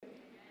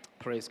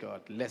Praise God.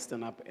 Let's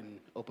stand up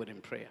and open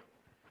in prayer.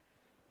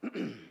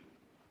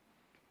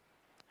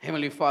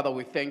 Heavenly Father,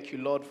 we thank you,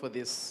 Lord, for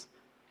this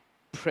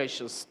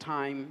precious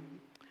time,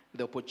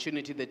 the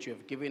opportunity that you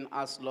have given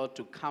us, Lord,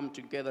 to come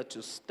together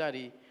to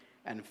study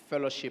and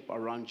fellowship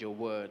around your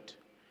word.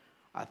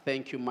 I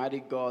thank you,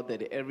 mighty God,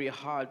 that every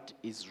heart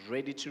is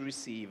ready to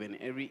receive and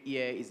every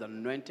ear is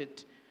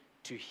anointed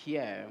to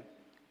hear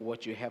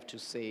what you have to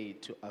say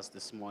to us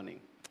this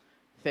morning.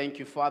 Thank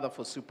you, Father,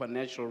 for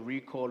supernatural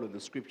recall of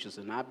the scriptures,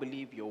 and I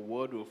believe your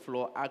word will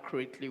flow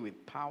accurately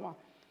with power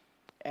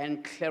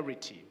and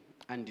clarity,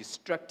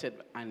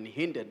 undistracted and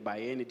hindered by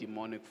any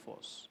demonic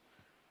force.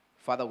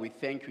 Father, we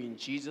thank you in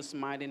Jesus'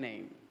 mighty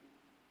name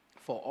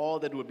for all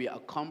that will be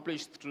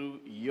accomplished through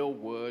your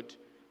word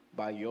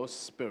by your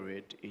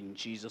Spirit in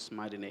Jesus'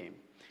 mighty name.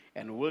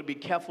 And we'll be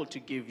careful to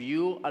give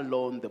you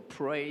alone the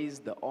praise,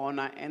 the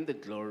honor, and the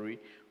glory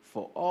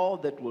for all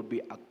that will be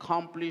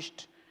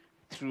accomplished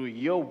through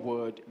your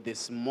word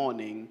this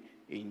morning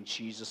in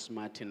Jesus'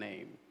 mighty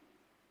name.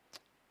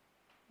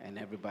 And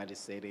everybody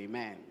said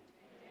amen.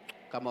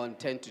 Come on,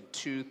 10 to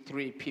 2,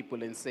 3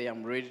 people and say,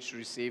 I'm ready to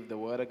receive the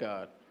word of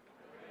God.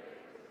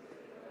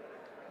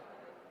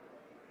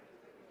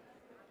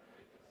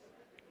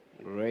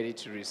 Ready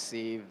to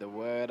receive the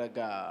word of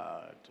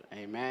God.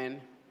 Amen.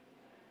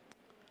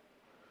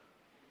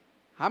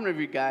 How many of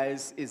you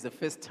guys is the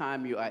first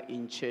time you are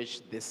in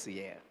church this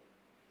year?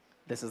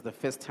 This is the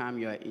first time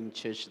you are in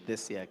church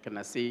this year. Can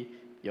I see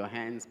your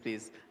hands,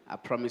 please? I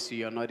promise you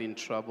you're not in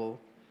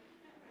trouble.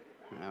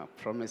 I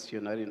promise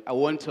you're not in. I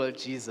won't tell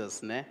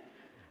Jesus, ne?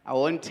 I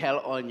won't tell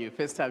on you.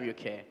 First time you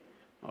care.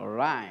 All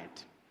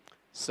right.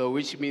 So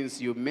which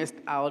means you missed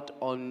out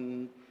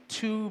on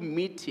 2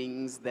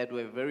 meetings that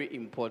were very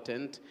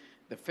important.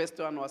 The first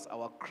one was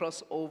our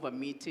crossover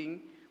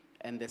meeting,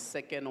 and the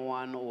second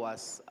one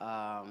was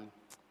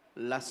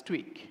last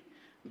week,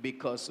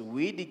 because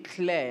we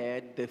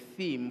declared the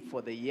theme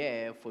for the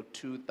year for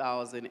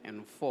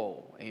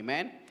 2004.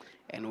 Amen?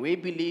 And we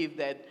believe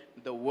that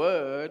the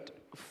word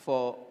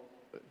for...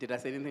 Did I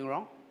say anything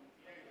wrong?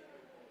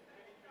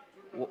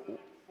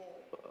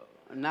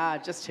 Nah,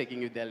 just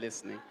checking if they're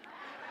listening.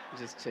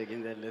 Just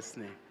checking they're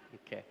listening.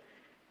 Okay.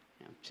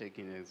 I'm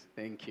checking this.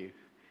 Thank you.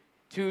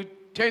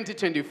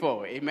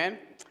 2024. Amen?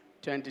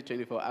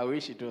 2024. I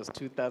wish it was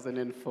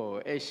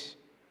 2004. Ish.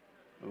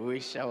 I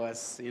wish I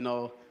was,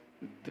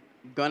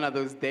 gone are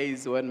those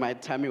days when my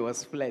tummy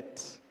was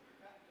flat.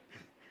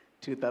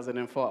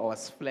 2004, I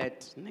was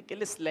flat.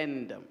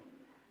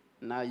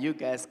 Now you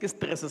guys,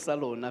 fellas.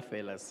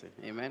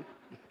 Amen?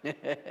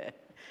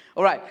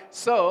 All right,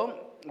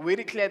 so we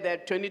declare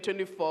that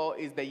 2024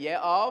 is the year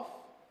of?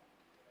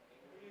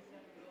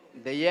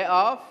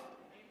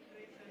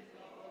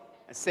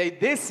 Say,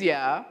 this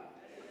year,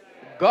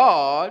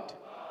 God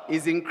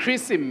is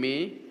increasing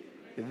me.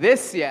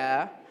 This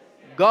year,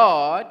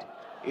 God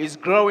is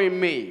growing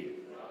me.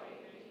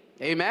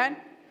 Amen?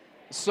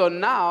 So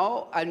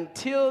now,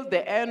 until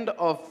the end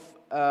of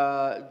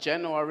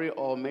January,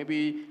 or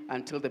maybe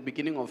until the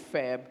beginning of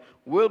Feb,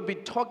 we'll be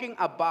talking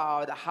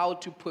about how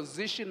to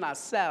position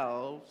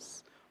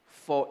ourselves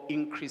for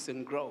increase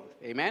in growth.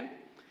 Amen?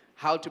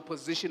 How to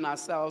position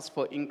ourselves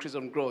for increase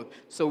in growth.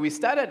 So we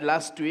started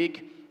last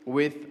week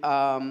with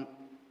the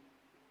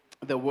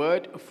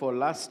word for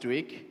last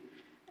week.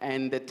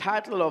 And the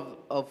title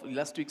of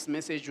last week's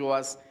message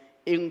was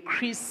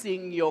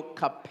Increasing Your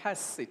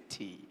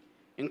Capacity.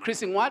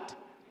 Increasing what?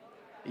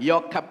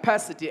 Your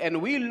capacity.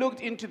 And we looked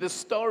into the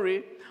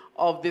story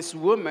of this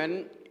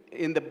woman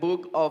in the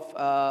book of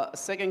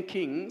 2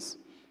 Kings,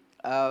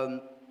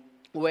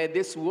 where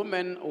this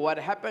woman, what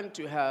happened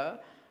to her,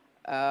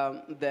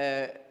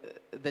 the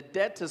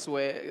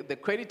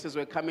creditors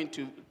were coming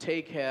to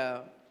take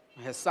her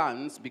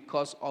sons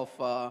because of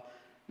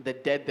the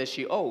debt that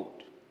she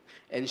owed.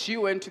 And she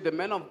went to the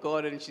man of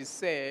God and she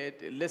said,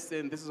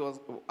 listen,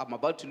 I'm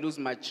about to lose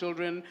my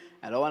children.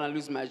 I don't want to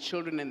lose my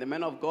children. And the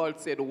man of God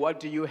said,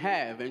 what do you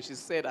have? And she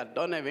said, I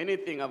don't have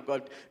anything. I've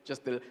got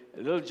just a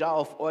little jar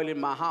of oil in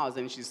my house.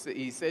 And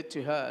he said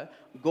to her,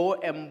 go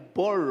and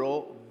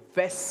borrow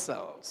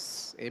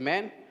vessels.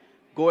 Amen?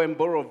 Go and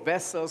borrow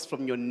vessels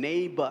from your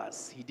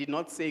neighbors. He did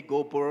not say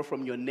go borrow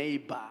from your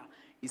neighbor.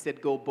 He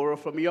said go borrow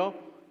from your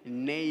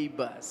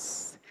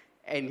neighbors.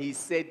 And he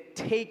said,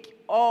 take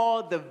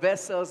all the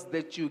vessels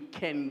that you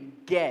can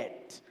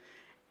get.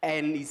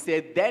 And he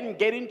said, then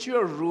get into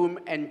your room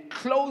and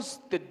close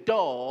the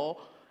door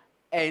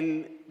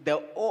and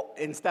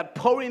start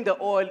pouring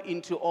the oil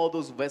into all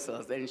those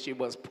vessels. And she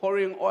was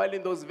pouring oil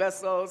in those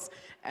vessels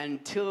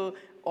until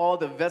all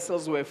the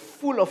vessels were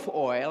full of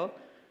oil.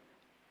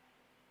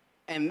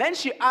 And then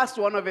she asked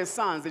one of her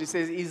sons, and he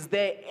says, is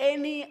there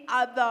any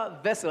other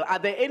vessel? Are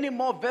there any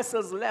more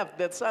vessels left?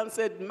 That son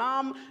said,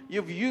 Mom,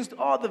 you've used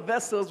all the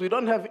vessels. We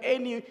don't have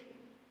any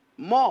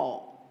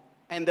more.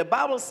 And the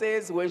Bible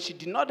says when she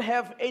did not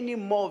have any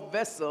more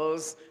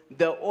vessels,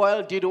 the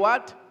oil did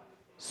what?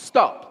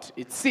 Stopped.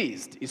 It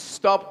ceased. It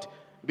stopped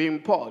being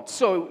poured.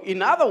 So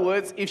in other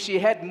words, if she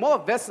had more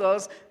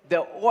vessels,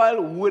 the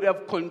oil would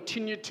have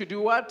continued to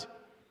do what?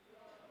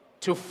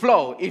 to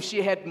flow. If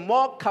she had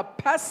more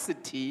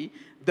capacity,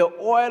 the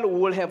oil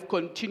would have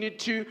continued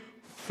to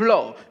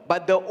flow.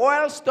 But the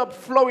oil stopped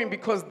flowing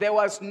because there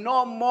was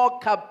no more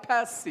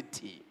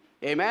capacity.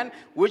 Amen?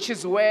 Which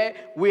is where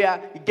we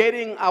are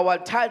getting our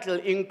title,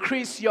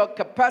 Increase Your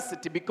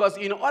Capacity. Because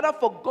in order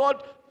for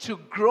God to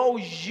grow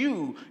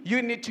you,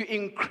 you need to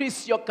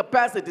increase your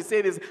capacity.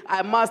 Say this,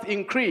 I must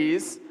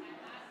increase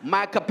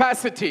my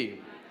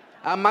capacity.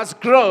 I must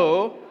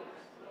grow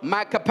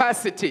my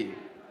capacity.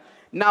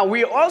 Now,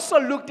 we also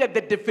looked at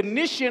the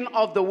definition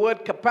of the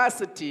word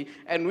capacity,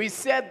 and we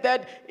said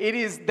that it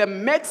is the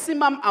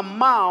maximum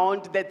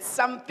amount that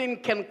something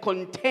can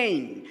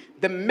contain,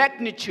 the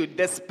magnitude,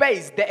 the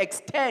space, the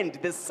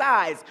extent, the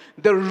size,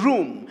 the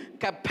room.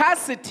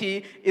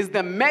 Capacity is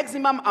the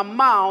maximum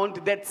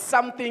amount that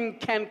something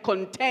can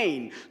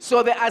contain.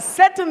 So there are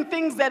certain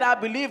things that I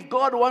believe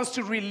God wants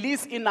to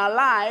release in our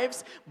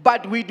lives,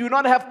 but we do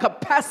not have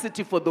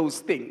capacity for those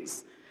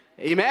things.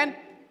 Amen?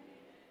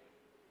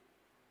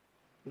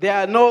 There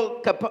are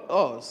no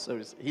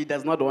sorry. He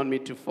does not want me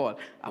to fall.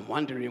 I'm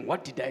wondering,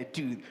 what did I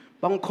do?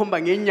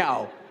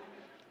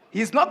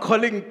 He's not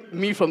calling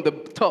me from the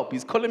top.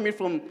 He's calling me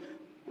from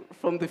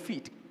the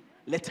feet.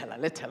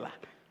 Letala.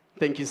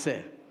 Thank you,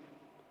 sir.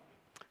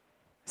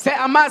 Say,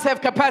 I must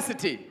have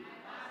capacity.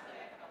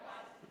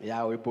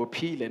 Yeah, we both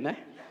peeling, eh?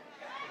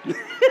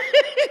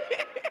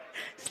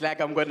 It's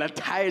like I'm going to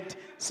tie it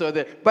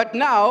but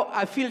now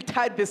I feel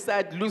tight this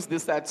side, loose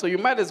this side. So you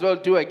might as well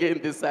do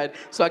again this side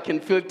so I can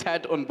feel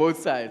tight on both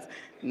sides.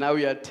 Now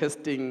we are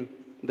testing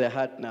the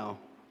heart now.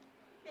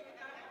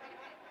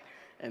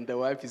 And the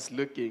wife is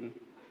looking.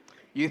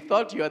 You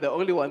thought you are the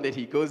only one that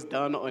he goes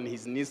down on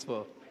his knees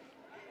for.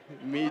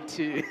 Me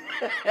too.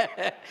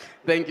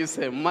 Thank you,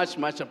 sir. Much,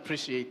 much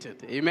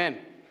appreciated. Amen.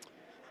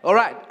 All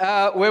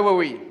right. Where were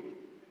we?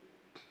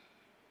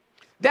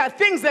 There are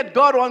things that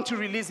God wants to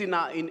release in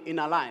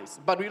our lives,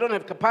 but we don't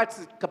have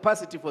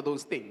capacity for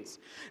those things.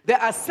 There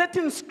are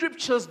certain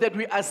scriptures that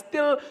we are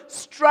still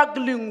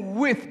struggling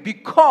with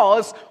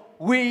because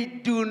we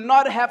do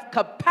not have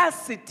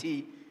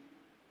capacity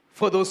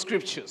for those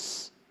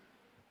scriptures.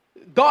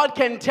 God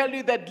can tell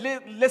you that,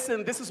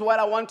 listen, this is what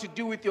I want to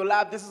do with your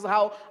life. This is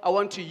how I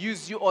want to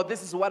use you, or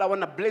this is what I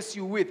want to bless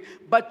you with.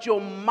 But your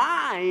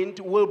mind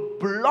will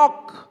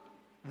block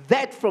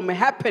that from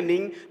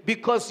happening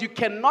because you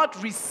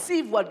cannot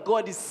receive what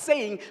God is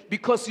saying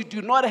because you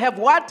do not have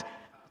what?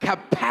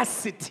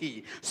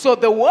 Capacity. So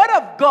the word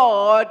of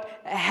God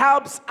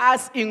helps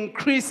us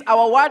increase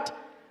our what?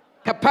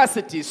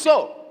 Capacity.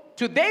 So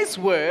today's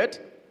word,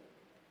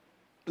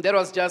 that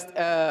was just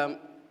a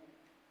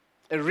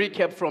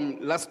recap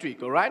from last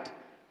week, all right?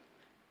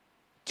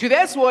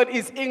 Today's word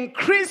is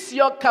increase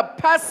your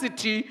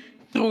capacity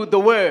through the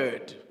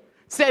word.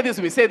 Say this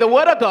with me. Say, the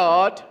word of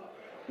God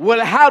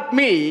will help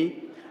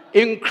me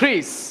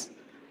increase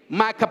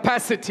my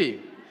capacity.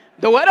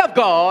 The word of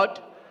God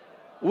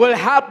will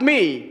help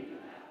me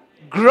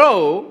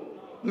grow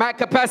my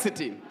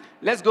capacity.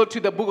 Let's go to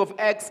the book of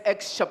Acts,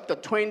 Acts chapter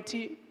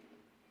 20.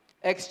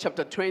 Acts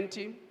chapter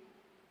 20,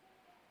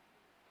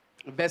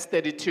 verse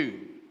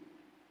 32.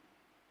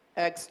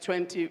 Acts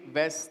 20,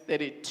 verse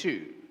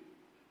 32.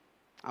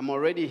 I'm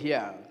already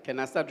here. Can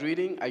I start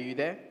reading? Are you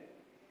there?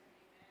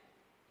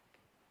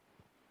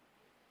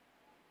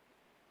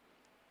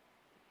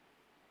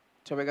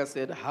 Rebecca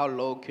said, how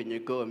low can you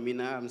go?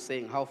 Mina, I'm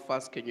saying, how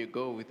fast can you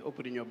go with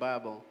opening your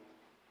Bible?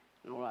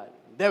 All right,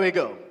 there we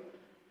go.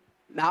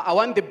 Now, I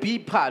want the B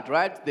part,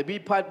 right? The B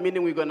part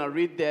meaning we're going to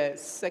read the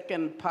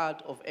second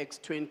part of Acts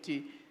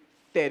 20,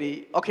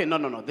 30. Okay,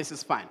 no, this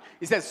is fine.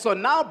 It says, so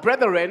now,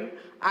 brethren,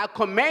 I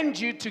commend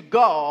you to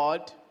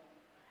God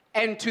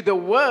and to the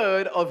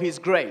word of his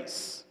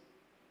grace.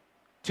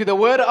 To the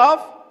word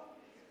of?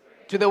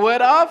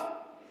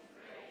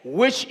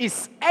 Which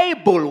is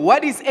able.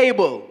 What is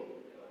able?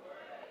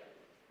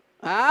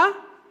 Huh?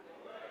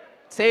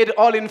 Say it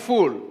all in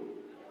full.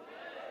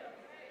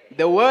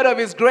 The word of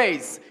his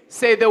grace.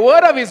 Say, the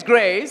word of his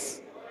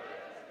grace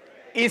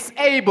is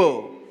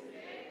able.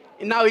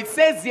 Now it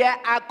says here,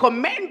 I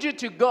commend you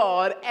to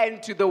God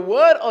and to the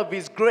word of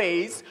his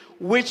grace,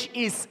 which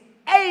is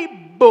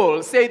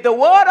able. Say, the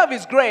word of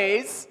his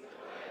grace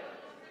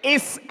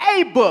is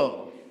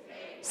able.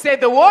 Say,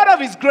 the word of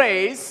his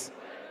grace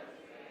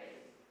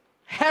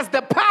has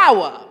the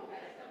power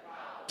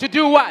to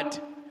do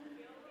what?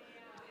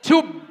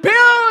 To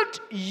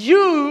build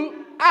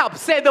you up.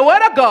 Say, the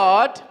word of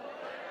God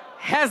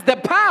has the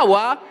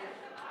power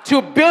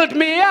to build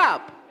me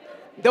up.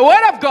 The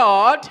word of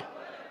God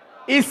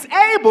is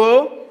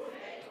able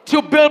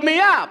to build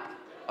me up.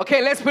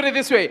 Okay, let's put it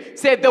this way.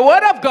 Say, the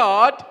word of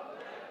God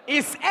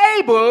is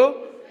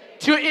able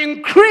to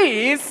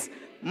increase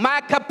my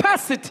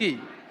capacity.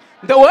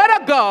 The word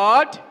of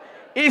God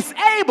is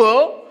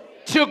able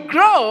to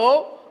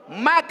grow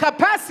my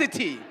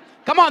capacity.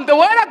 Come on, the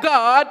word of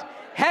God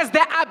has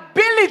the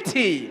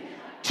ability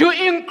to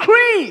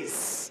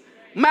increase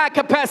my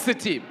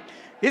capacity.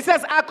 He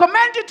says, I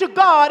commend you to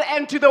God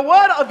and to the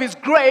word of his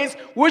grace,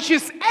 which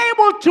is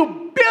able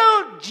to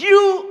build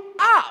you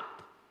up.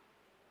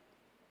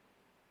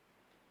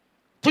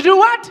 To do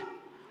what?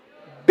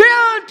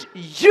 Build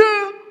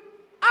you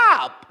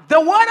up. The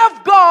word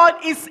of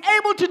God is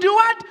able to do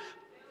what?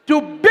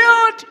 To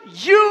build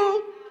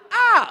you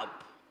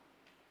up.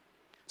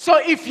 So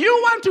if you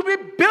want to be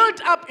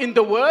built up in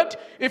the word,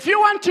 if you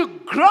want to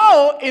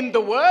grow in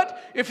the word,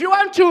 if you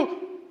want to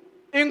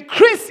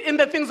increase in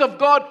the things of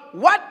God,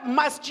 what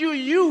must you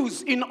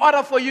use in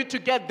order for you to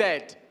get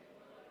that?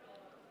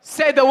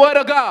 Say the word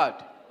of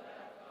God.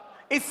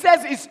 It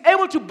says it's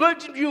able to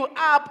build you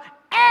up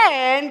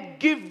and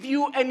give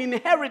you an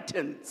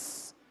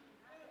inheritance.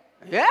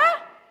 Yeah?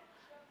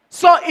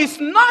 So it's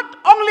not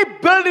only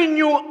building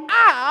you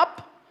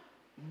up,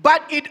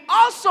 but it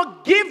also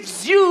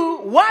gives you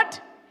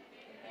what?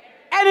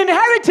 An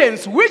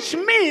inheritance, which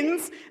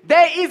means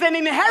there is an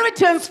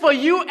inheritance for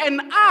you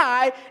and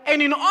I,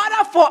 and in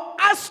order for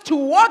us to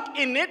walk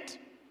in it,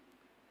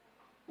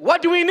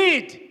 what do we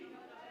need?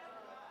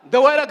 The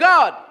Word of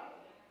God.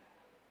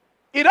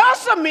 It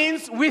also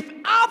means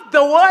without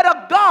the Word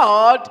of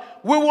God,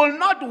 we will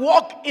not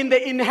walk in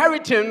the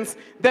inheritance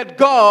that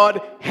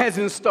God has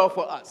in store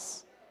for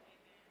us.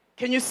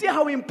 Can you see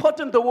how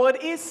important the Word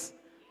is?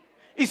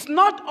 It's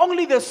not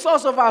only the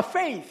source of our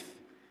faith,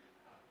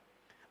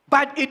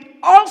 but it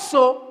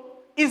also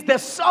is the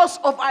source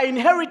of our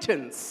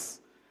inheritance.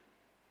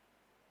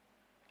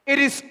 It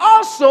is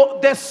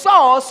also the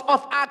source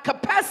of our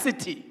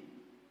capacity.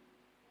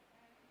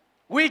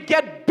 We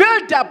get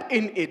built up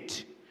in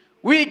it.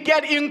 We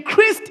get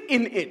increased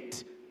in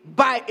it,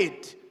 by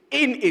it,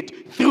 in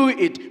it, through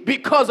it,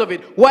 because of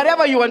it,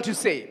 whatever you want to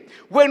say.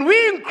 When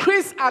we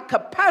increase our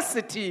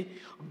capacity,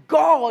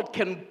 God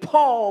can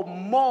pour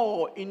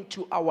more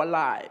into our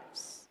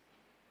lives.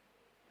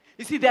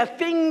 You see, there are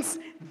things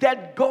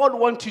that God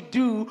wants to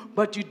do,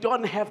 but you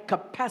don't have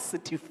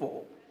capacity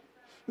for.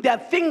 There are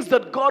things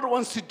that God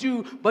wants to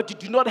do, but you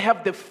do not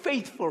have the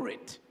faith for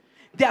it.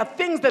 There are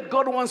things that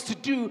God wants to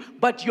do,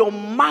 but your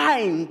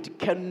mind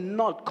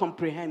cannot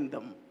comprehend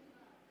them.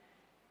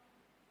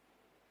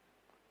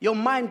 Your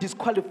mind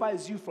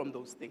disqualifies you from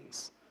those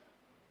things.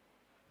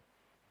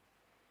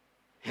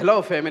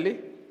 Hello, family.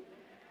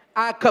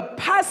 Our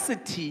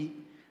capacity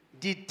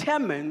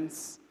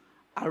determines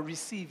our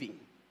receiving.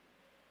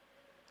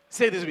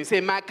 Say this with me.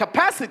 Say, my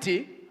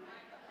capacity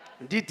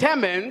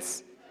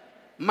determines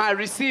my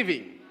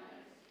receiving.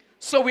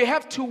 So we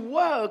have to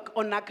work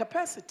on our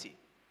capacity.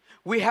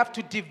 We have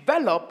to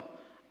develop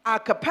our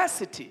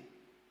capacity.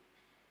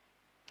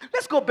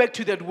 Let's go back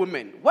to that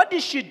woman. What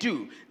did she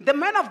do? The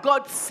man of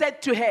God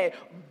said to her,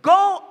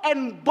 go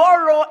and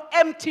borrow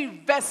empty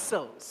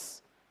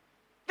vessels.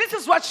 This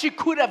is what she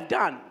could have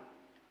done.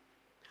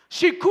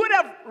 She could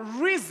have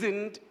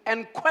reasoned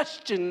and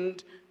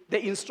questioned the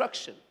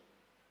instruction.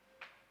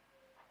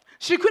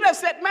 She could have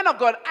said, man of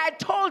God, I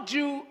told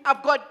you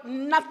I've got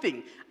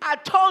nothing. I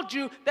told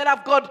you that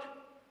I've got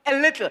a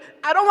little.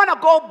 I don't want to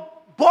go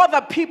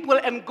bother people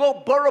and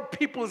go borrow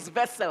people's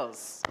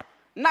vessels.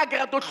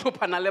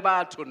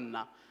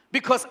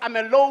 Because I'm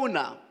a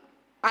loner.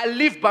 I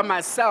live by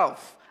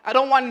myself. I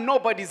don't want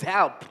nobody's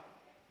help.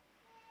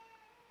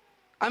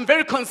 I'm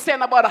very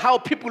concerned about how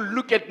people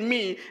look at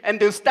me and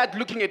they'll start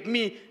looking at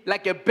me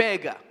like a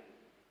beggar.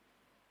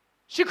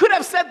 She could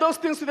have said those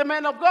things to the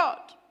man of God.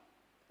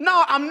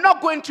 No, I'm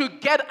not going to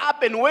get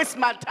up and waste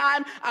my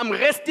time. I'm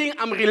resting.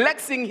 I'm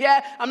relaxing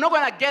here. I'm not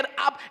going to get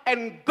up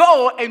and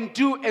go and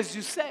do as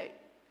you say.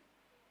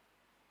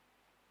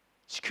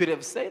 She could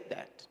have said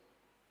that.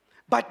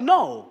 But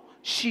no,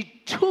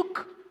 she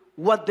took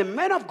what the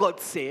man of God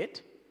said,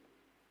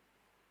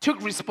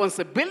 took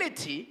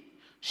responsibility.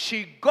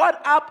 She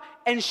got up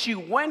and she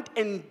went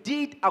and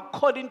did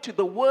according to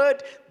the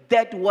word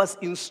that was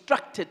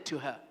instructed to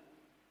her.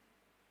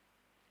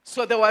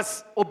 So there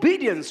was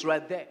obedience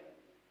right there.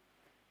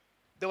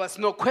 There was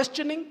no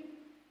questioning.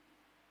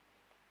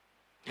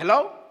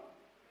 Hello?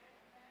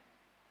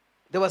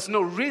 There was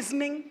no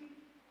reasoning.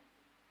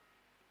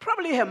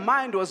 Probably her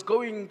mind was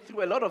going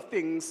through a lot of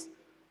things,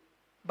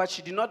 but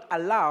she did not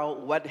allow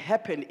what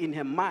happened in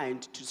her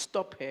mind to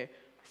stop her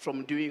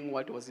from doing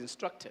what was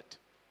instructed.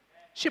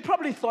 She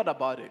probably thought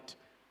about it.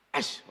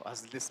 Ash,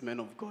 was this man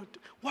of God?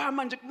 Why am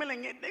I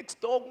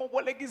next door?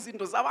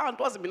 Izinto zabantu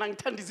wazi mina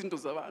ngithanda izinto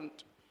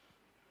zabantu.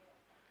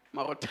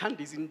 Mara uthanda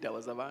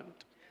izindaba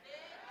zabantu.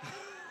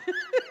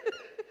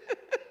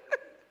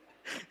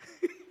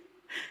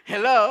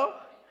 Hello?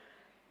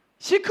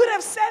 She could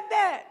have said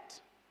that.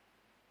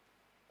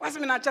 Was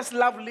I just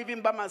love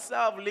living by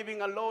myself,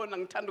 living alone,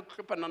 and ngithanda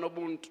ukuhlupha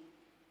nobuntu.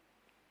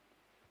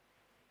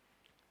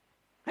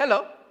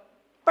 Hello?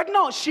 But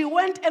no, she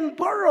went and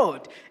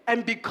borrowed.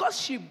 And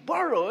because she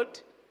borrowed,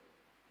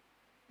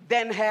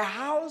 then her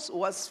house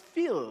was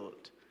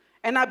filled.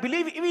 And I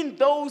believe even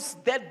those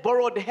that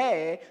borrowed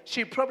her,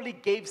 she probably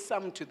gave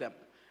some to them.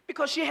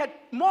 Because she had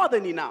more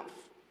than enough.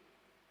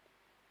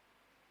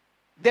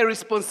 The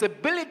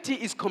responsibility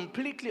is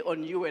completely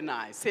on you and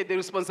I. Say, the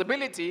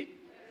responsibility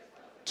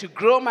to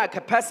grow my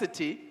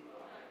capacity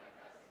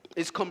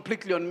is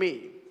completely on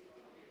me.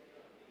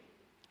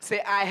 Say,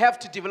 I have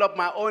to develop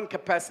my own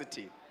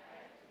capacity.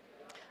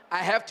 I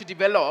have to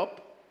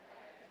develop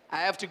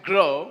I have to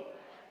grow.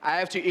 I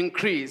have to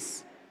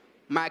increase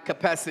my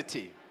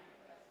capacity.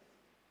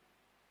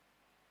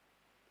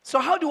 So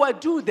how do I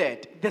do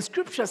that? The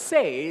scripture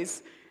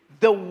says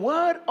the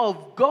word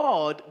of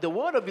God, the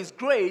word of his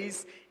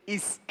grace,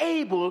 is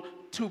able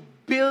to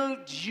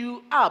build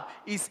you up,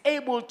 is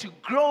able to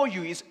grow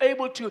you, is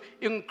able to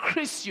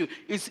increase you,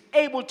 is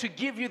able to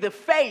give you the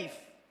faith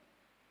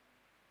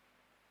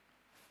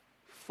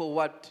for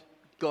what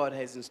God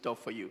has in store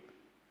for you.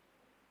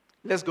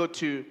 Let's go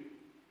to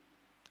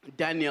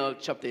Daniel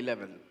chapter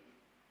 11,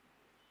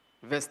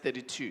 verse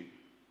 32.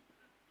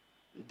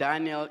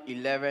 Daniel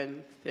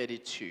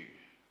 11:32.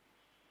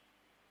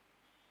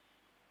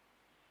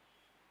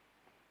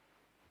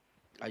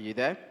 Are you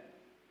there?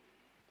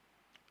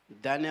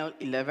 Daniel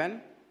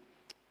 11.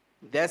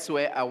 That's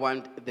where I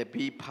want the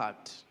B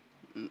part,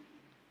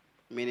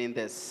 meaning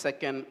the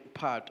second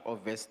part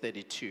of verse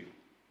 32.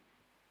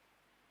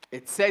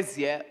 It says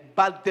here,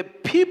 but the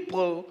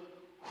people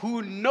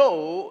who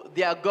know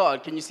their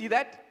God. Can you see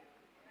that?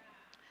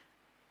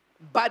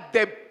 But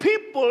the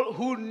people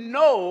who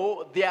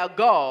know their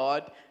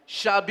God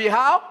shall be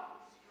how?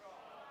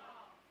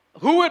 Strong.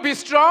 Who will be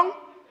strong?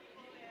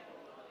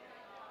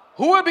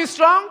 Who will be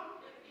strong?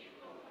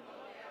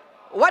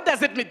 What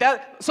does it mean?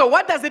 So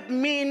what does it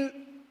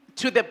mean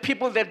to the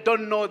people that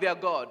don't know their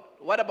God?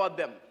 What about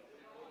them?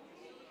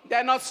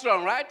 They're not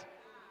strong, right?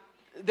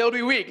 They'll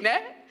be weak, ne?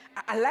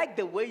 I like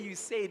the way you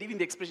say it, even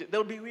the expression.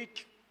 They'll be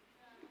weak.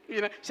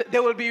 You know, they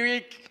will be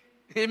weak.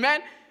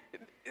 Amen?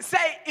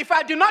 Say, if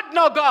I do not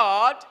know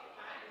God,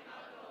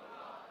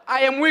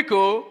 I am weak.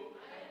 Oh.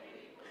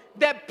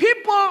 The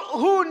people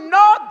who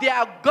know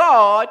their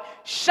God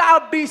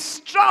shall be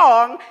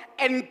strong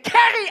and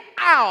carry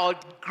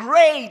out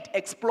great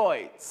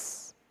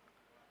exploits.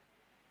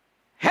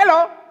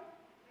 Hello?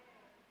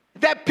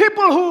 The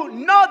people who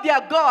know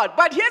their God.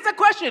 But here's a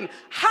question.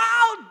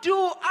 How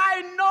do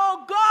I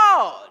know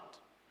God?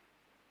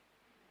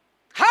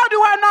 How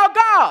do I know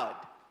God?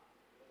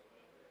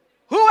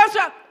 Who wants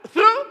to?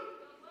 Through?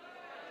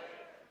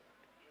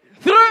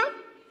 Through?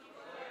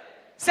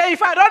 Say,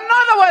 if I don't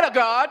know the word of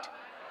God,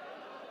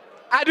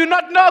 I do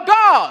not know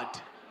God.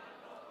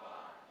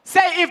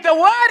 Say, if the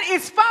word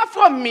is far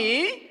from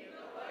me,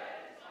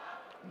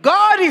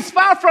 God is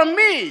far from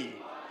me.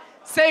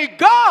 Say,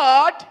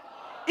 God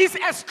is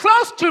as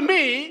close to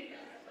me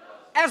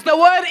as the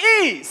word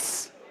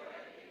is.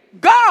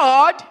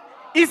 God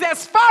is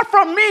as far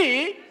from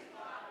me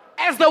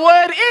as the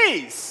word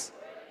is.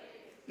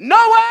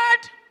 No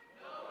word,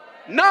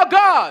 no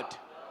God.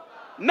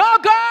 No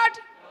God,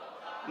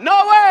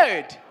 no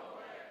word.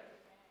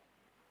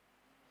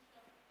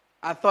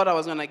 I thought I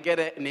was going to get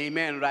an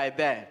amen right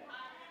there.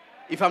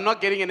 If I'm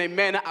not getting an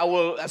amen, I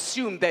will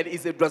assume that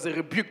it was a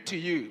rebuke to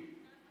you.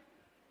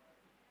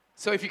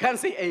 So if you can't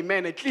say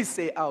amen, at least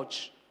say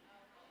ouch.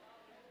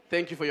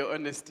 Thank you for your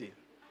honesty.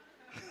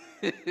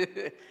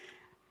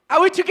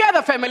 Are we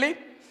together, family?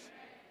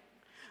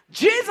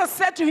 Jesus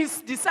said to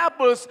his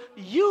disciples,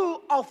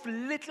 you of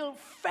little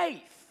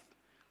faith.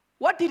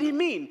 What did he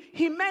mean?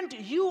 He meant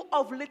you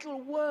of little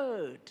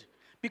word.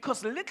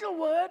 Because little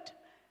word,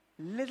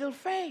 little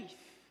faith.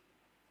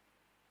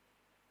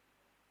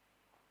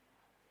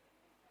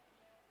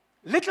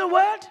 Little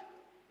word,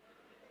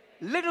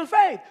 little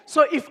faith.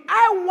 So if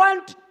I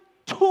want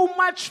too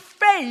much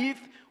faith,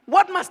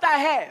 what must I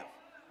have?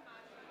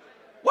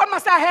 What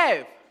must I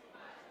have?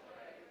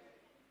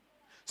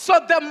 So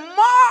the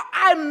more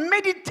I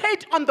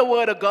meditate on the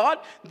word of God,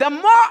 the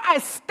more I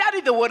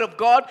study the word of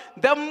God,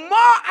 the more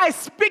I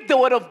speak the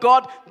word of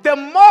God, the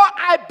more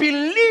I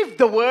believe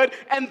the word,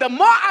 and the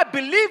more I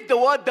believe the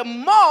word, the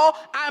more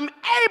I'm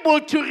able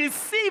to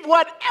receive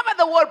whatever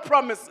the word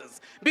promises.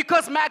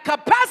 Because my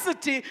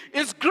capacity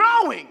is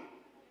growing,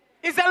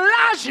 is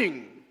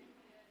enlarging.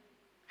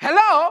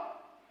 Hello?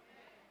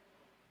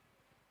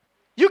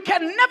 You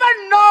can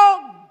never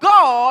know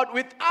God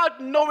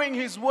without knowing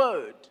his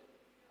word.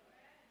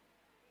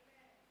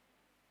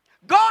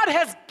 God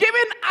has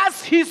given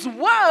us his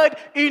word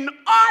in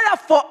order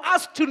for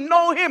us to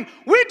know him.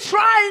 We're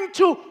trying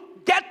to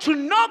get to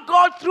know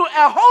God through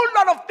a whole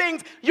lot of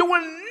things. You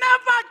will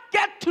never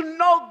get to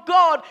know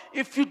God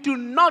if you do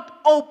not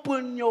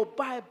open your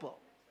Bible.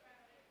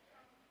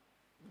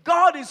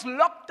 God is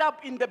locked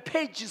up in the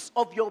pages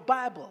of your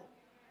Bible.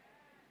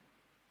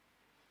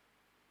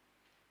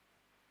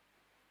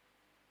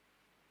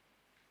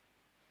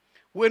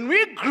 When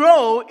we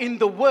grow in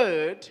the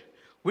word,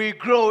 we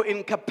grow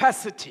in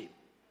capacity.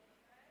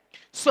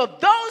 So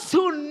those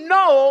who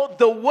know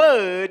the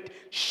word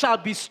shall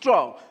be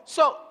strong.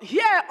 So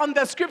here on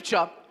the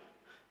scripture,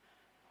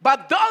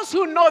 but those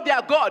who know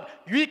their God,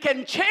 we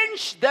can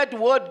change that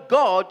word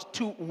God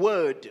to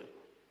word.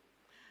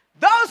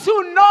 Those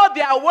who know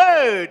their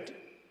word.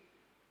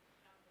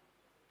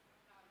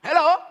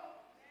 Hello?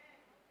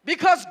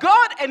 Because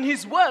God and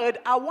his word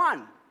are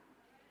one.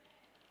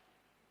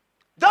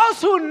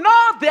 Those who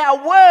know their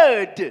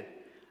word,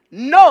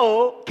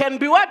 know can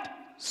be what?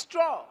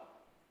 Strong.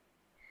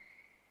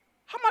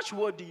 How much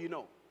word do you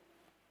know?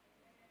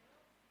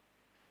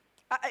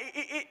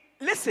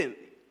 Listen,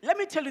 let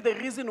me tell you the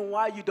reason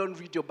why you don't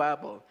read your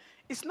Bible.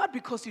 It's not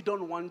because you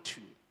don't want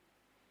to.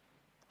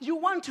 You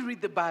want to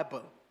read the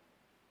Bible.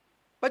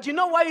 But you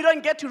know why you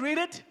don't get to read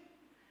it?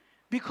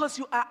 Because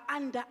you are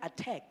under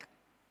attack.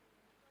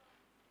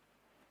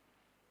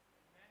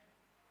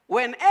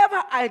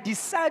 Whenever I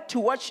decide to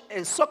watch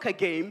a soccer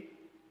game,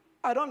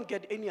 I don't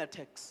get any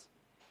attacks.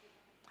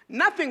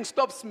 Nothing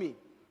stops me.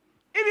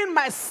 Even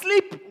my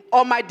sleep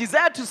or my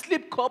desire to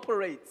sleep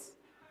cooperates.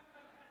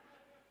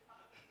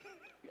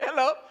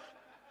 Hello?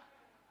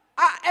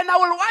 And I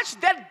will watch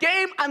that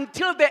game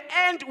until the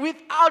end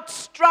without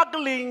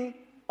struggling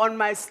on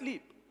my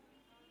sleep.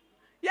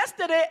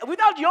 Yesterday,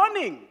 without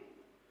yawning.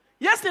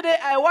 Yesterday,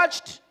 I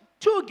watched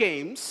 2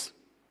 games.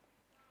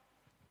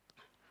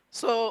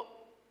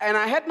 And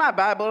I had my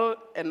Bible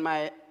and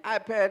my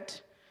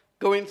iPad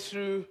going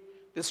through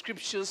the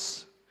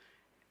scriptures.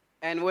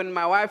 And when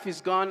my wife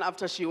is gone,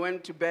 after she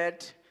went to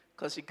bed,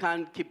 because she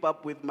can't keep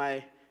up with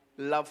my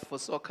love for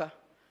soccer,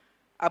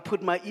 I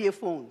put my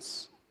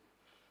earphones.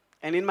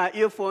 And in my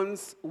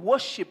earphones,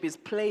 worship is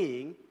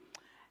playing,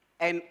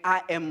 and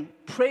I am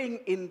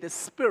praying in the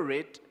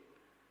spirit.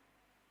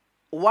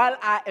 While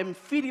I am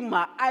feeding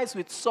my eyes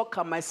with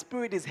soccer, my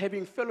spirit is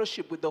having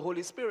fellowship with the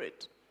Holy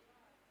Spirit.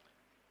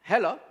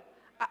 Hello?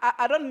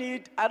 I don't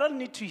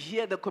need to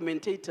hear the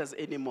commentators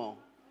anymore,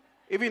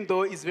 even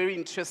though it's very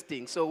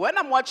interesting. So when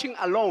I'm watching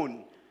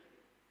alone,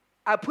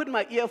 I put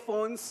my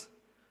earphones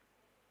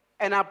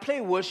and I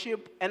play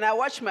worship and I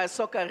watch my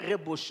soccer.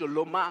 Score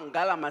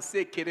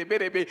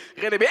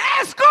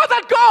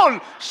that goal!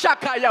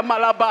 Shakaya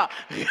malaba.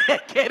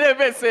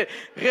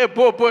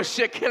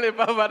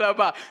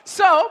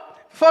 So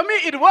for me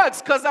it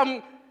works because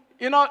I'm,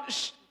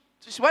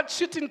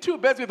 shooting 2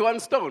 birds with 1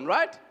 stone,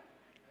 right?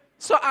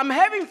 So I'm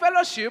having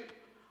fellowship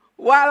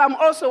while I'm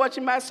also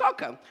watching my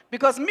soccer.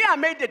 Because I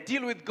made a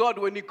deal with God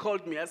when he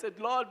called me. I said,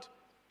 Lord,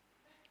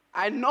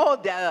 I know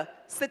there are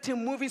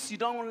certain movies you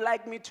don't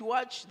like me to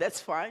watch.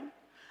 That's fine.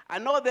 I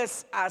know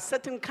there's a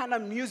certain kind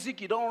of music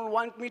you don't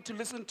want me to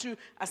listen to.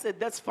 I said,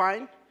 that's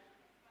fine.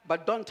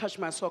 But don't touch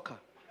my soccer.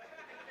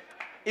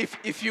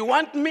 If you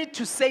want me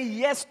to say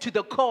yes to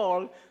the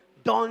call,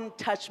 don't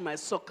touch my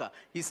soccer.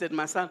 He said,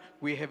 my son,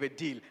 we have a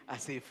deal. I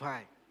say,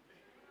 fine.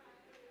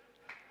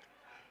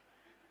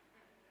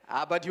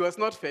 But he was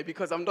not fair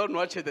because I don't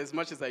watch it as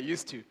much as I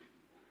used to.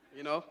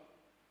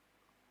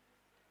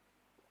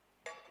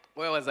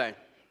 Where was I?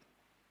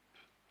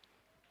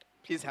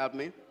 Please help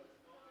me.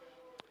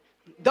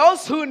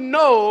 Those who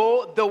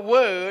know the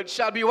word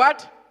shall be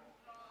what?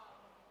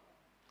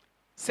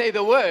 Say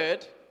the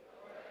word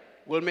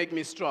will make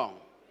me strong.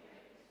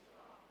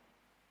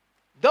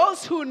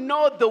 Those who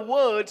know the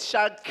word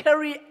shall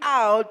carry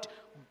out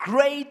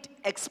great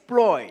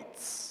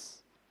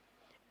exploits.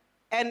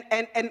 And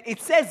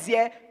it says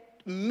here,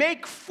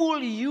 make full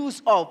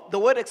use of. The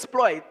word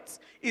exploits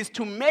is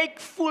to make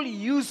full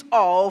use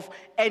of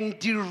and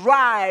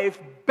derive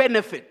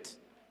benefit.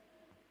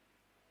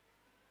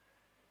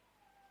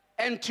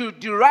 And to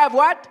derive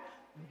what?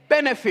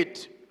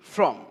 Benefit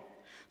from.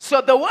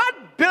 So the word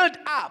build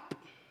up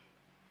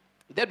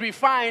that we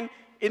find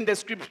in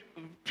the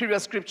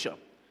previous scripture.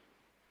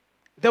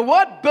 The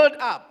word build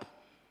up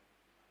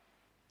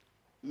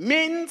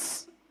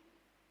means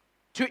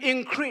to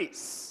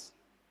increase.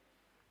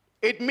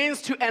 It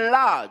means to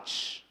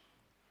enlarge.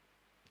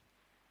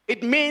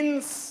 It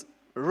means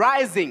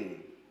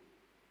rising.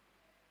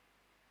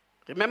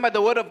 Remember,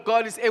 the word of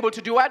God is able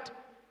to do what?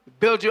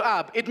 Build you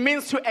up. It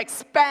means to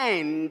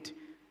expand,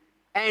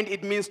 and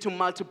it means to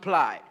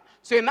multiply.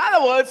 So in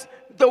other words,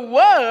 the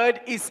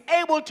word is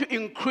able to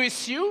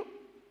increase you,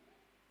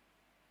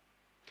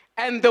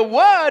 and the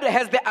word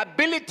has the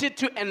ability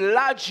to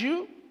enlarge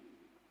you,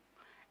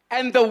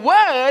 and the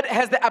word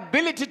has the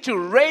ability to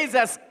raise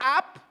us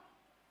up.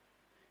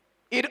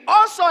 It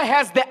also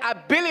has the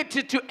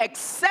ability to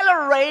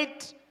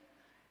accelerate,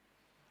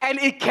 and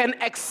it can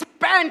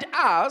expand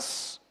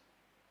us,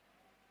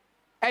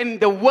 and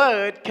the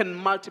word can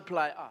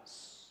multiply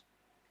us.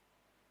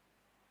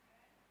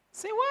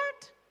 Say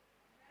what?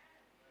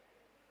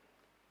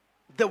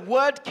 The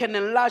word can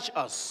enlarge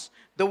us.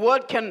 The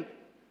word can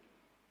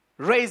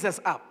raise us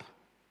up.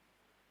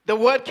 The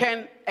word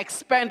can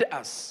expand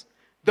us.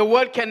 The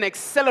word can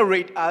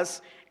accelerate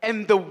us,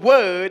 and the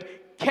word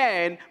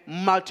can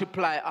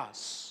multiply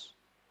us.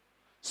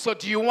 So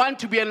do you want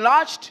to be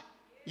enlarged?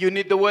 You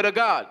need the word of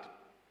God.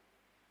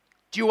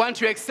 Do you want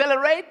to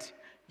accelerate?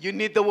 You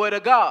need the word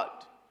of God.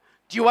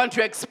 Do you want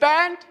to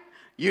expand?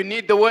 You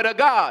need the word of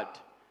God.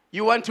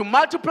 You want to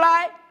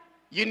multiply?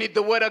 You need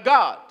the word of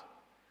God.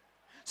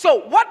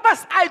 So what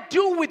must I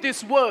do with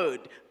this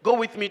word? Go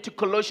with me to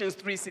Colossians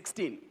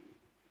 3:16.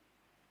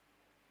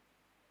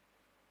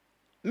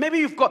 Maybe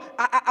you've got,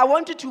 I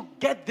want you to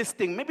get this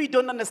thing. Maybe you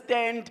don't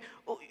understand.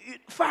 Oh,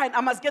 fine,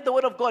 I must get the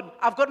word of God.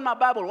 I've got my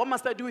Bible. What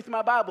must I do with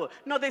my Bible?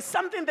 No, there's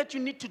something that you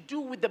need to do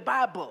with the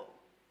Bible.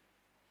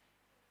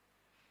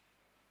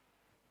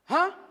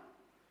 Huh?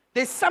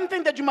 There's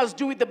something that you must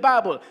do with the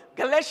Bible.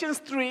 Colossians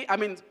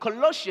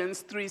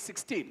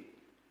 3:16.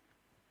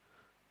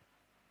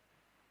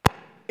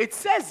 It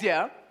says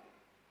here,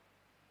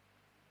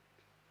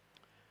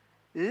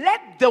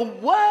 let the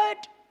word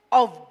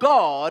of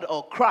God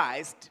or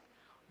Christ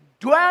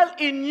dwell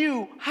in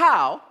you.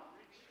 How?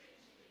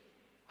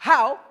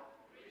 How?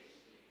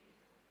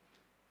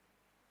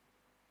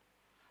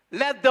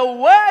 Let the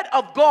word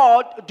of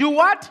God do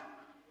what?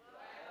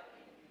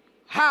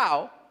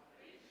 How?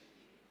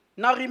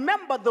 Now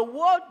remember, the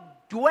word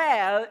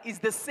dwell is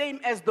the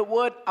same as the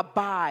word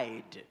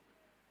abide.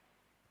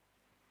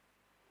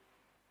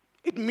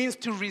 It means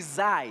to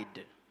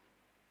reside.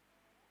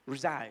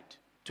 Reside.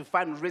 To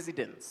find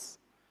residence.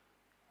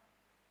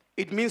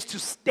 It means to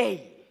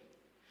stay.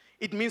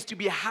 It means to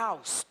be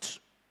housed.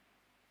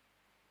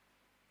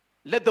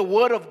 Let the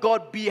word of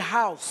God be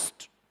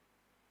housed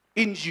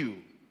in you.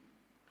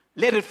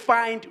 Let it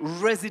find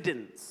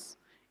residence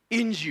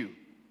in you.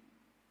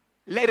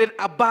 Let it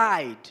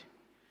abide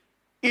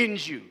in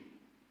you.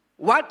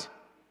 What?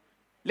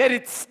 Let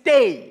it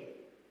stay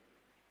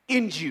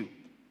in you.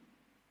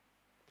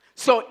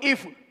 So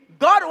if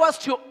God was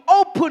to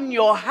open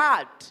your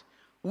heart,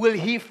 will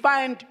he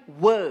find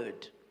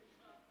word?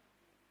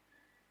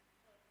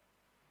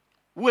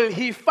 Will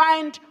he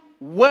find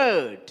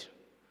word?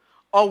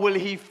 Or will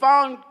he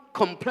find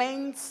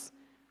complaints,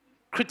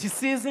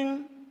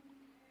 criticism?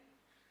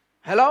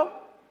 Hello?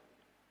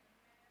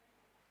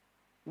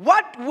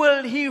 What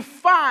will he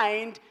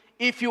find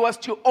if he was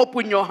to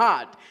open your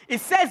heart? It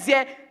says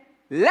here,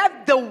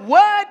 let the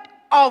word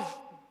of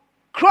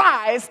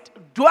Christ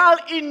dwell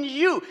in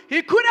you.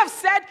 He could have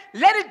said,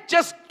 let it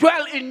just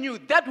dwell in you.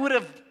 That would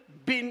have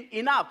been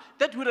enough.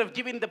 That would have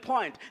given the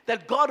point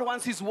that God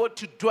wants his word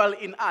to dwell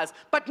in us.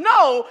 But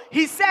no,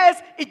 he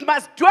says it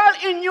must dwell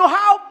in you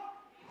how?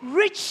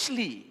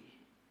 Richly.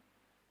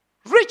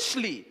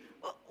 Richly.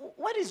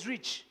 What is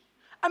rich?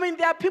 I mean,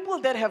 there are people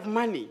that have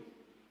money.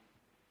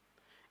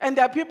 And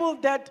there are people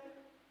that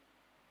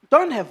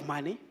don't have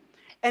money.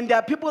 And there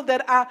are people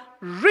that are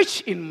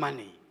rich in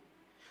money.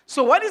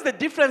 So what is the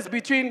difference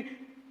between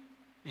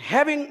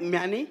having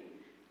money,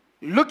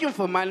 looking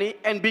for money,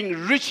 and being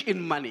rich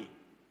in money?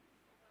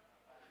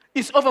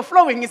 It's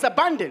overflowing, it's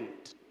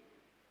abundant.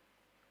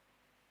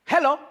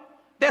 Hello?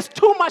 There's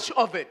too much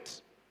of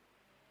it.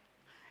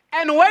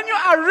 And when you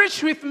are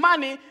rich with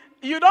money,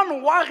 you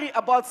don't worry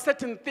about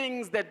certain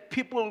things that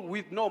people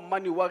with no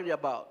money worry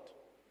about.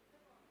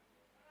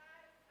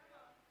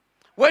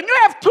 When you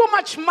have too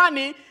much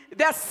money,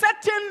 there's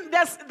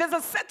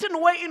a certain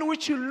way in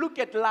which you look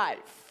at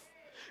life.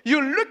 You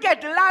look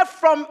at life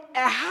from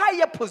a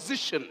higher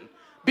position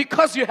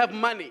because you have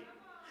money.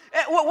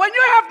 When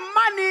you have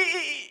money,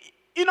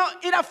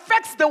 it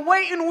affects the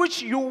way in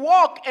which you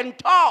walk and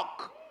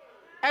talk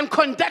and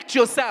conduct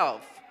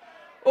yourself.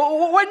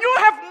 When you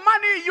have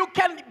money, you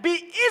can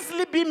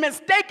easily be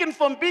mistaken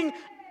from being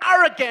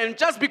arrogant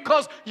just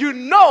because you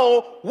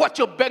know what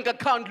your bank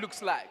account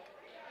looks like.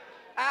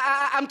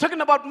 I'm talking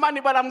about money,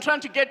 but I'm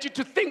trying to get you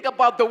to think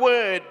about the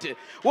word.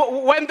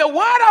 When the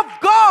word of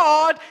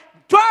God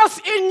dwells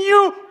in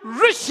you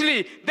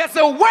richly, there's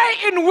a way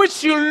in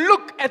which you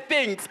look at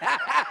things.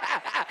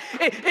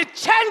 It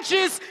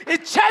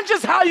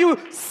changes how you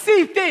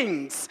see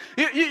things.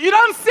 You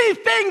don't see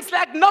things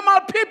like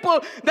normal people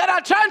that are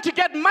trying to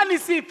get money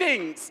see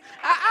things.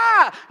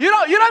 You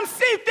don't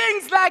see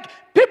things like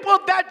people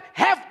that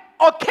have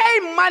okay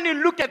money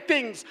look at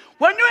things.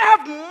 When you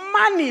have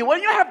money,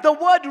 when you have the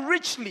word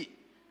richly,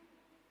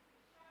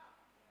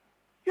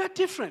 you're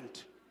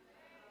different.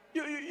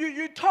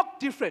 You talk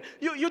different.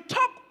 You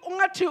talk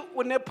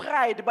on a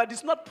pride, but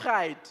it's not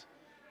pride.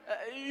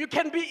 You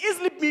can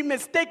easily be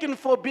mistaken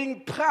for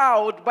being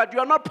proud, but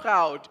you're not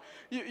proud.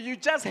 You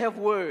just have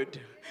word.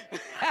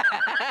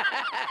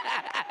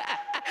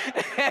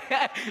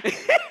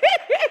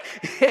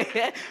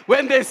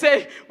 When they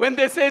say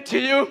to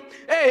you,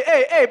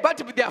 hey,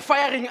 but they are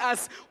firing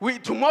us.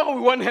 Tomorrow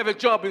we won't have a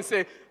job, and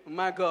say,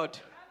 my God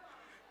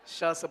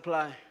shall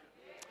supply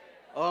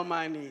all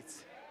my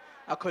needs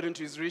according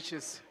to his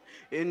riches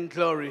in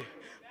glory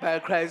by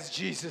Christ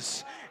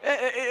Jesus.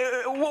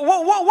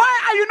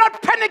 Why are you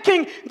not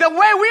panicking the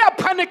way we are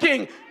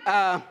panicking?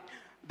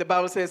 The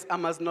Bible says, I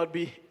must not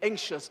be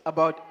anxious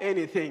about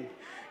anything,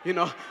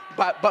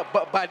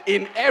 but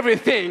in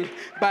everything,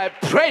 by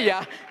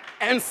prayer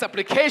and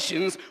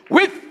supplications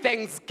with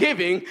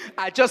thanksgiving,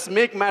 I just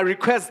make my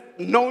request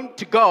known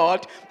to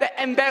God,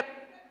 and the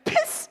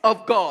peace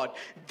of God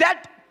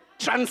that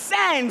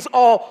transcends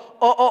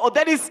or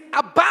that is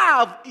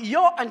above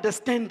your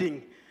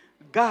understanding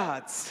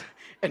guards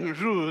and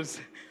rules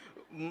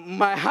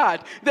my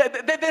heart.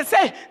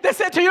 They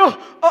say to you,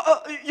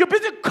 you're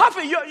busy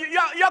coughing,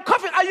 you're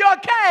coughing, are you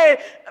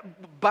okay?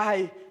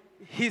 By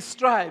his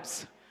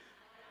stripes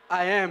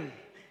I am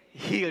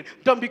healed.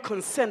 Don't be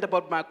concerned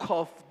about my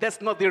cough.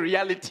 That's not the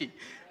reality.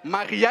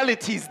 My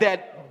reality is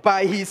that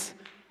by his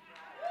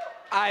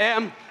I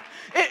am.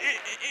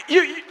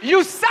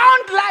 You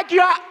sound like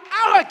you are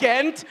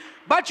arrogant,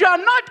 but you are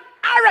not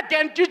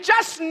arrogant. You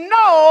just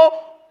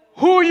know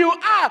who you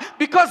are,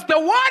 because the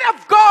word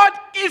of God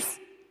is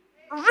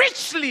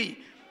richly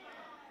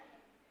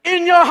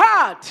in your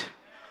heart.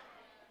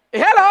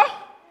 Hello?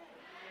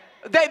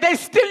 They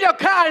steal your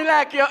car and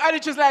like your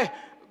attitude's like,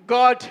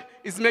 God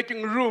is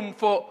making room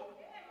for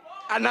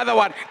another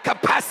one.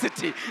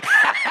 Capacity.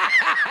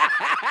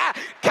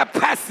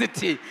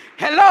 Capacity.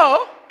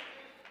 Hello?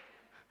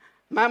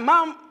 My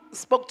mom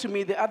spoke to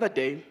me the other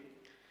day.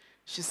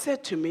 She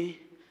said to me,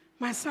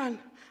 my son,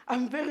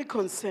 I'm very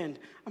concerned.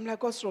 I'm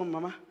like, what's wrong,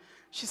 Mama?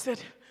 She said,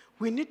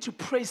 we need to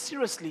pray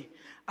seriously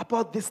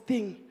about this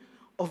thing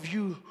of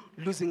you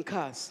losing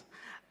cars.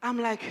 I'm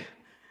like,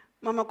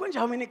 Mama Kunja,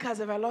 how many cars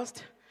have I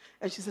lost?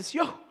 And she says,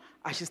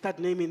 I should start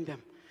naming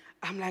them.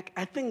 I'm like,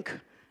 I think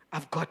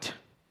I've got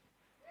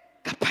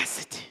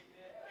capacity.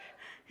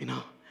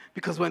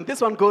 Because when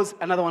this one goes,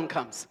 another one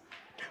comes.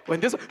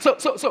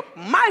 So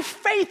my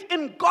faith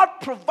in God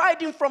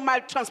providing for my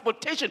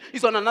transportation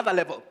is on another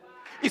level.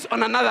 It's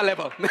on another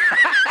level.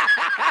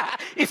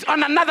 It's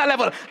on another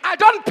level. I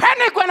don't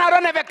panic when I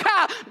don't have a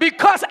car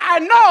because I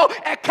know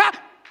a car.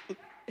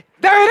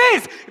 There it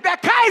is. The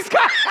car is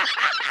car.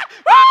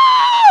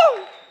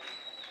 Woo!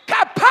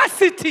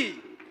 Capacity.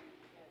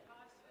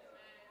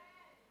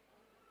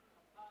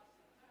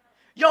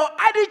 Your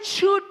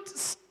attitude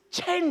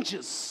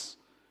changes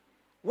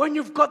when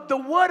you've got the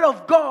word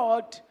of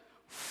God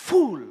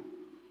full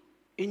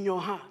in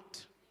your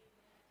heart.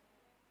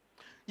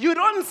 You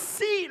don't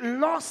see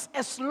loss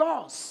as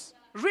loss.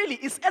 Really,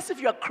 it's as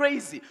if you're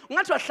crazy. You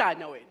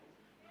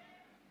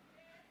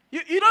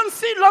don't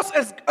see loss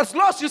as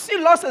loss, you see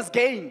loss as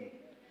gain.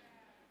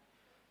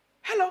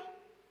 Hello?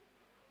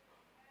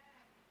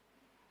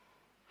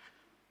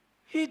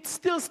 It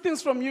still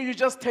stings from you, you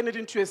just turn it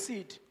into a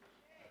seed.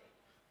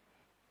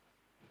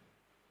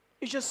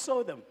 You just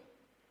sow them.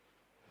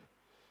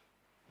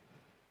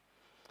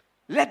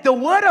 Let the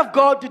word of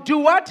God do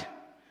what?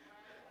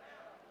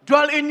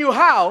 Dwell in you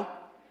how?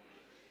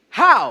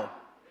 How?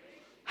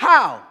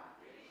 How?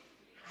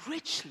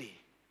 Richly.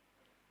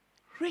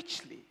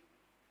 Richly.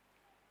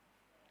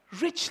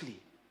 Richly.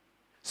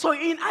 So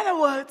in other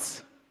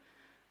words,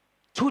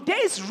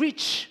 today's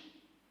rich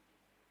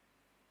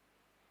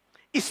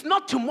is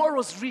not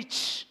tomorrow's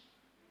rich.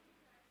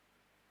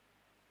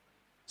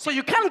 So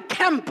you can't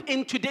camp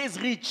in today's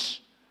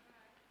rich.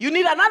 You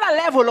need another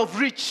level of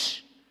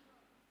rich.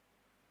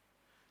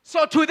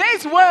 So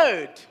today's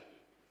word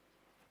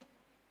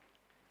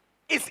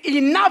is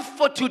enough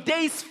for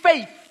today's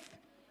faith.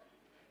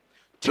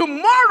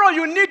 Tomorrow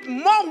you need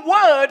more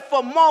word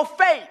for more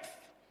faith.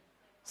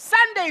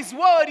 Sunday's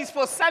word is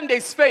for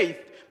Sunday's faith.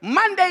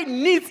 Monday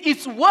needs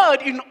its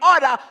word in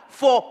order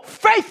for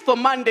faith for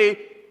Monday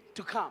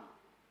to come.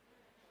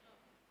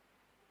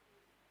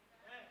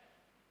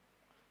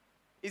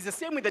 It's the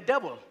same with the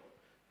devil.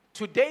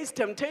 Today's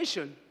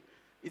temptation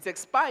is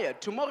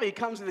expired. Tomorrow he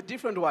comes with a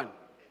different one.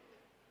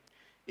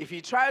 If he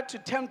tried to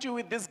tempt you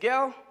with this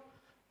girl,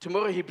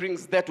 tomorrow he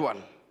brings that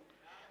one.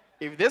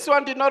 If this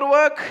one did not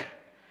work,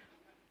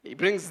 he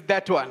brings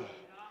that one.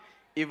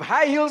 If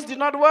high heels did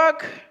not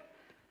work,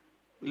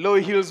 low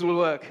heels will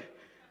work.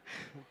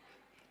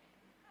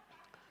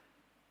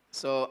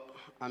 So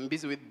I'm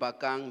busy with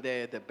Bakang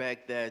there, the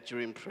back there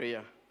during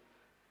prayer.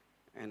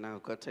 And I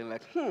got telling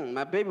like,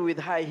 my baby with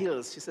high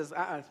heels. She says,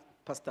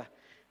 Pastor,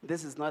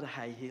 this is not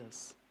high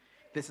heels.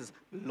 This is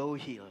low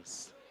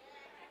heels.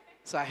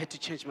 So I had to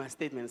change my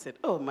statement and said,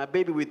 oh, my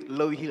baby with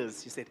low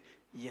heels. She said,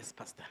 yes,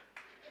 Pastor.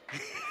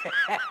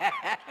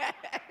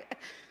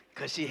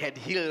 Because she had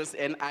heels,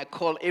 and I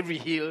call every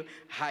heel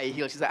high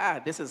heel. She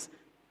said, this is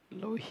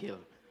low heel.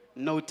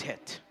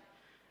 Noted.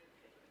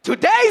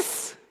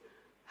 Today's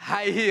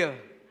high heel.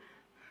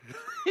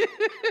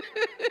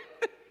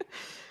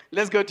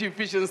 Let's go to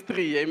Ephesians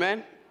 3,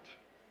 amen?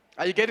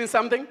 Are you getting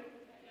something?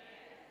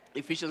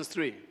 Ephesians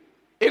 3.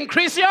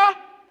 Increase your?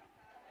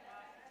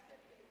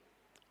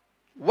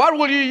 What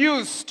will you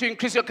use to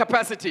increase your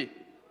capacity?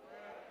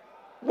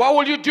 What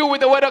will you do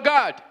with the word of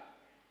God?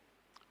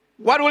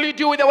 What will you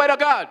do with the word of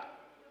God?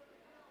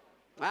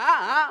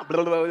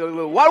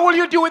 What will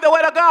you do with the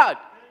word of God?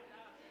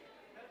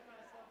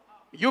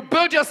 You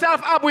build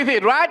yourself up with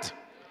it, right?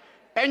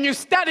 And you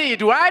study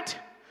it, right?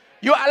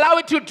 You allow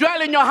it to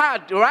dwell in your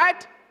heart,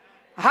 right?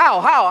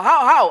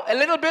 How? A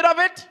little bit of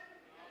it?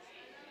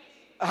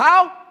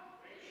 How?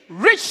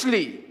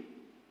 Richly.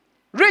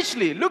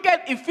 Richly. Look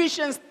at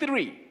Ephesians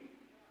 3.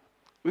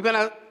 We're going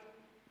to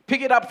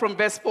pick it up from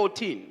verse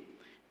 14.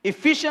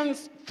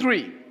 Ephesians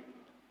 3.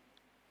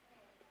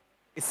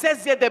 It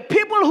says that the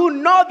people who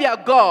know their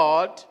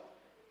God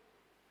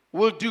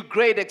will do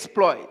great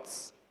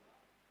exploits.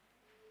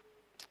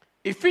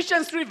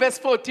 Ephesians 3 verse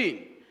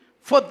 14.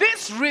 For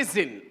this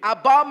reason, I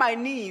bow my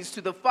knees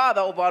to the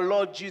Father of our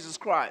Lord Jesus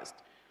Christ,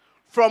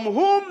 from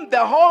whom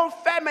the whole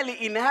family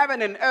in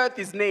heaven and earth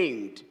is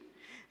named,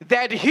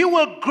 that he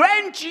will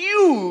grant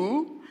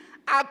you,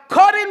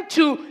 according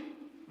to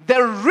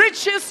the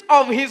riches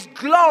of his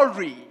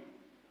glory,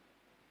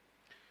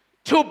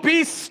 to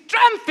be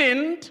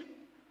strengthened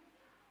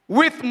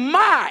with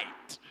might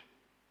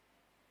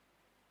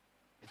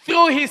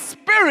through his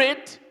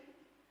Spirit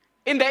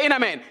in the inner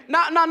man.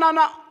 No.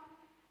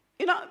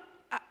 You know,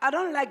 I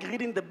don't like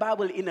reading the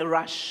Bible in a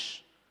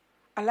rush.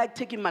 I like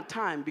taking my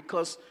time,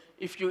 because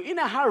if you're in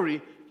a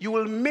hurry, you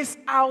will miss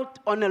out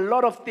on a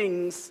lot of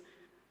things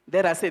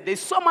that I said. There's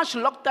so much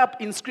locked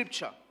up in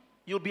Scripture.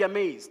 You'll be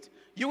amazed.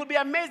 You will be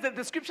amazed at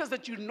the Scriptures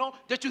that you know,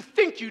 that you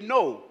think you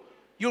know.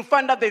 You'll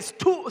find out there's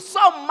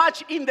so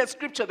much in the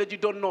Scripture that you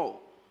don't know.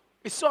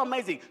 It's so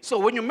amazing. So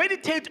when you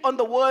meditate on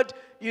the Word,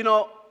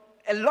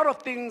 a lot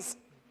of things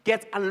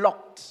get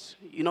unlocked.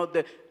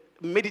 The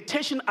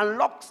meditation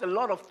unlocks a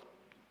lot of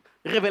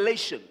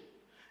revelation.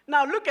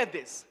 Now look at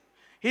this.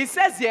 He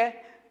says here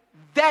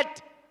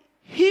that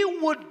he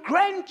would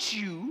grant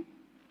you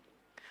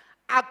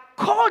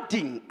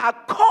according.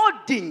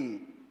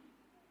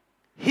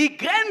 He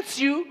grants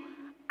you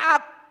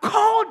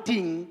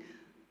according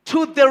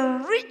to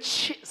the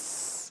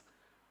riches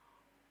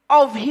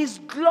of his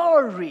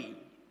glory.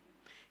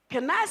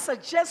 Can I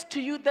suggest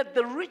to you that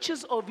the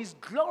riches of his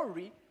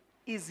glory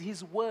is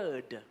his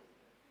word?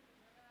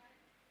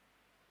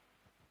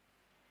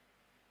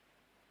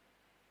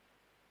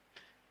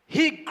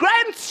 He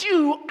grants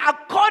you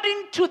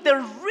according to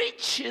the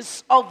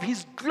riches of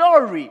his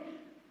glory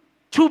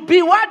to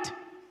be what?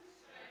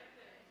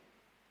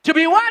 To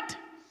be what?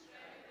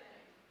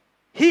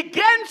 He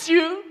grants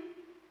you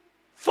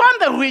from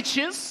the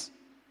riches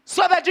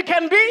so that you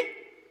can be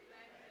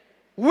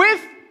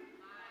with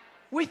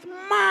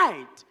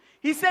might.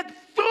 He said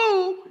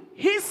through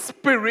his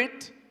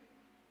spirit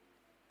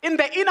in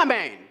the inner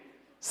man.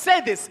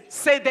 Say this.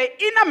 Say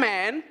the inner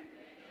man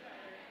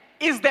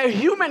is the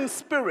human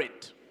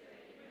spirit.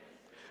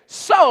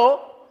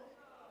 So,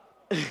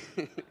 you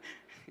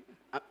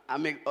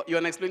want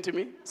to explain to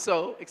me?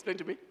 So, explain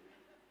to me.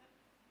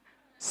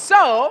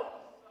 So,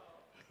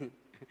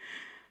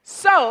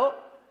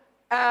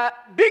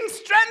 being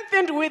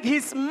strengthened with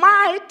his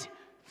might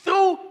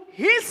through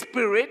his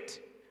spirit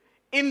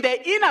in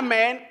the inner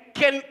man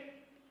can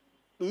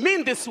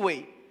mean this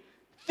way.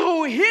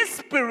 Through his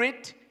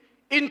spirit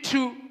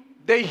into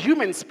the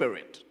human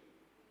spirit.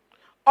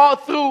 Or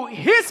through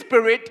his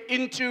spirit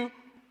into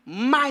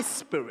my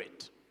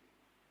spirit.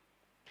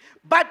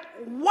 But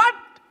what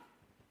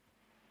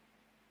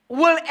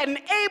will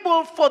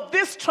enable for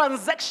this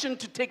transaction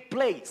to take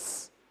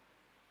place?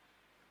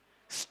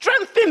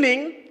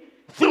 Strengthening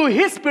through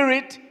his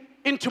spirit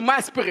into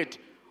my spirit.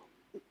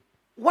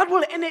 What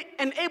will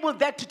enable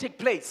that to take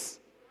place?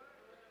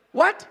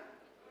 What?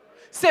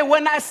 Say,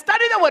 when I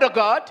study the Word of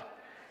God,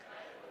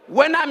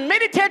 when I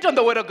meditate on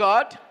the Word of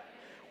God,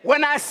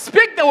 when I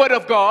speak the Word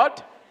of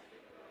God,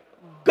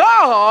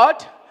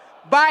 God,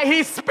 by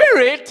his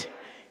spirit,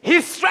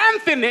 he's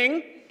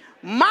strengthening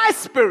my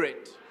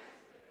spirit.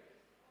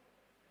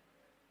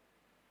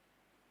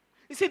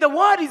 You see, the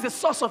Word is the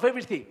source of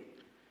everything.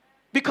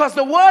 Because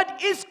the Word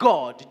is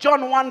God.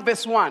 John 1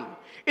 verse 1.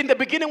 In the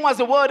beginning was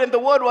the Word, and the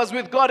Word was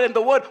with God, and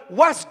the Word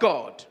was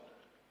God.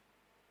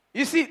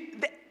 You see,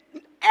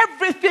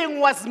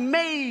 everything was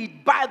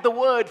made by the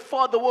Word,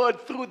 for the Word,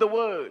 through the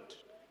Word.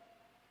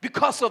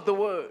 Because of the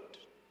Word.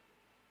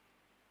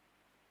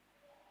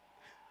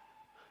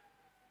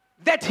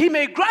 That he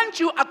may grant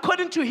you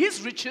according to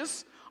his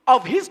riches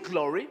of his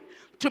glory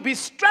to be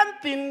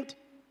strengthened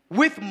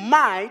with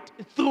might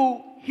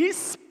through his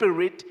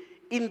spirit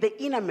in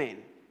the inner man.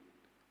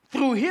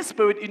 Through his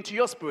spirit into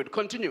your spirit.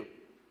 Continue.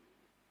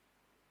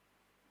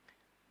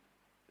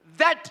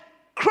 That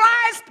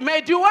Christ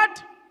may do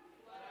what?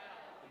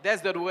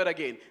 There's that word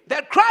again.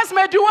 That Christ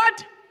may do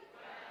what?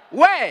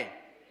 Where?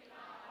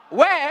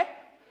 Where?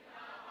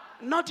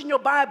 Not in your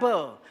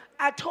Bible.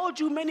 I told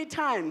you many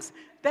times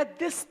that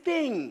this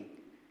thing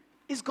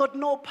has got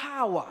no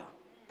power.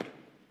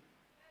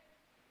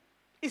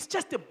 It's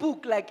just a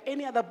book like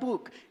any other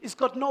book. It's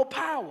got no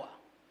power.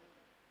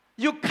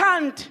 You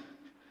can't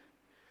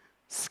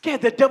scare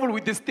the devil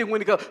with this thing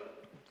when you go,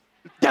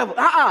 devil,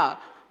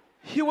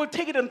 he will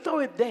take it and throw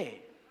it there.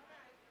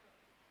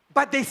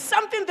 But there's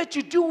something that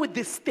you do with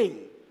this thing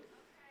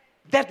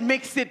that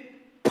makes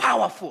it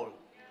powerful.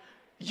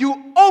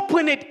 You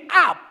open it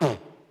up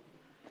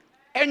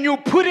and you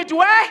put it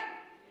where?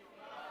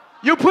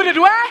 You put it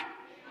where?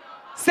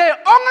 Say,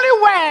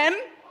 only when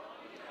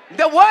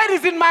the word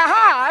is in my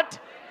heart,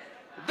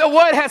 the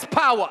word has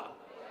power.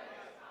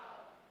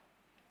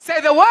 Say,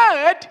 the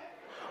word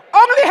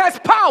only has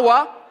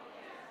power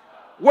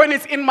when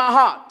it's in my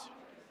heart.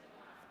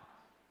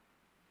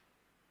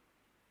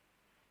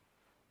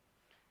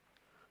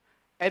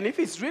 And if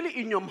it's really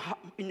in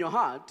your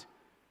heart,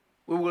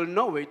 we will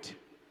know it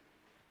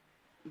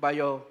by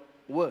your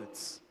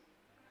words,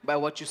 by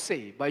what you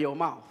say, by your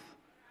mouth.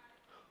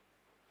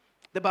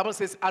 The Bible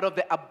says, out of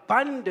the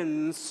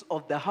abundance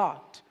of the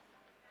heart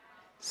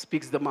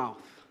speaks the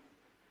mouth.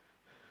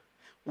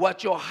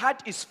 What your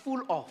heart is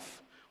full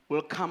of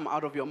will come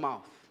out of your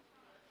mouth.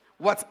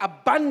 What's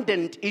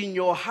abundant in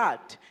your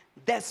heart,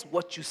 that's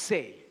what you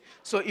say.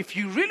 So if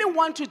you really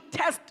want to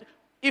test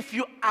if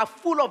you are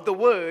full of the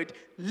word,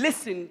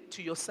 listen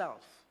to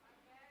yourself.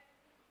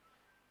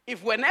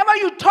 If whenever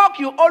you talk,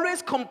 you're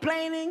always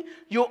complaining,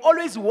 you're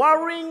always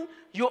worrying,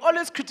 you're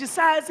always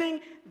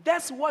criticizing,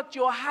 that's what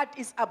your heart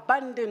is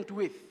abundant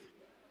with.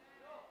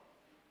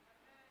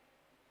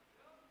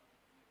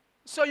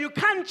 So you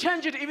can't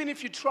change it even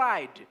if you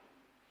tried.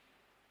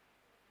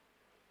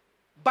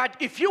 But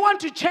if you want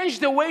to change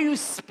the way you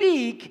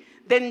speak,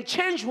 then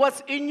change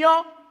what's in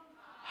your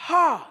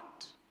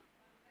heart.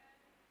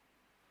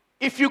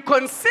 If you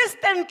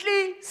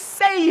consistently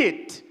say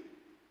it,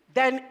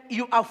 then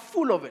you are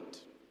full of it.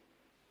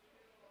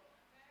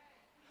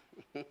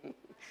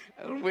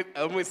 I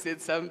almost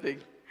said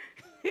something.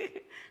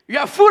 You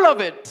are full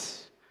of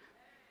it.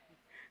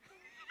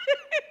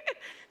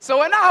 So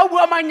when I have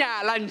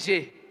manyala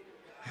nje,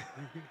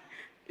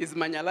 is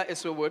manyala a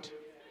swear word?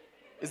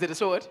 Is it a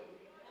swear word?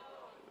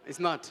 It's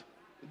not.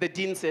 The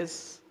dean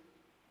says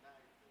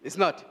it's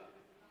not.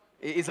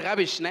 It's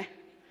rubbish, ne?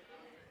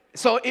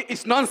 So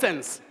it's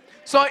nonsense.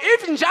 So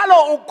if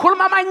njalo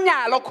ukhuluma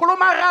manyala,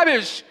 ukhuluma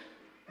rubbish,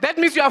 that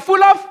means you are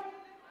full of?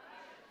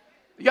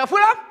 You are full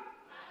of?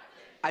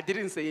 I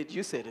didn't say it,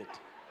 you said it.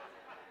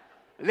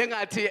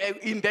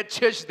 In that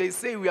church, they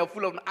say we are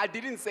full of. I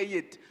didn't say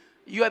it.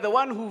 You are the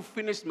one who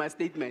finished my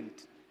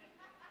statement.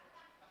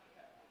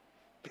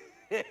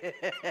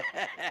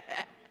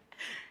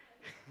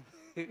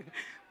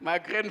 My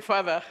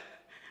grandfather,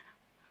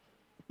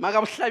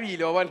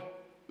 makamhlabile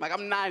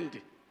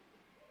makamnandi.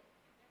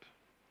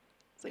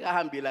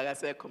 Sekahambile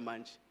akasekho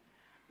manje.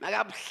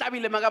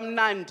 Makamhlabile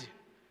makamnandi.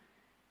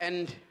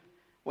 And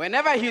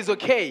whenever he's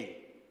okay,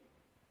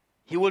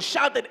 he will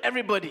shout at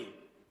everybody.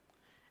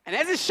 And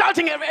as he's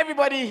shouting at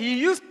everybody, he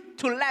used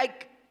to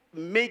like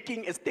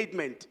making a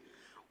statement.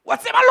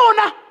 What's it,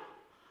 Malona?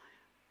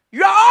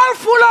 You are all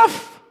full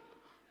of.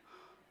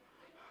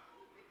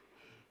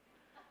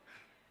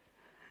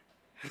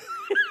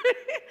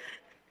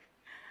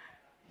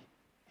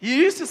 He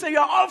used to say, you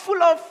are all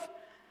full of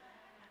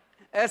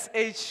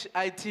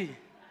S-H-I-T.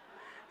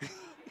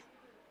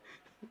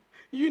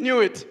 You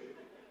knew it,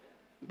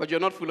 but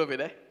you're not full of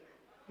it, eh?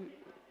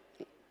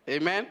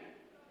 Amen?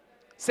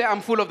 Say,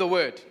 I'm full of the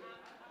word.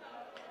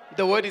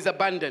 The word is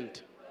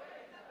abundant.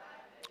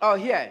 Oh,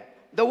 here.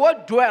 The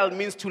word dwell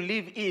means to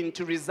live in,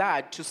 to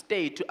reside, to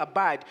stay, to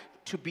abide,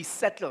 to be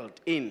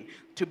settled in,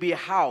 to be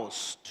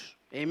housed.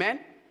 Amen?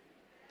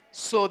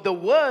 So the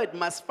word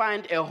must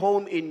find a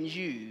home in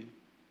you.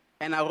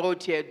 And I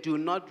wrote here, do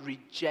not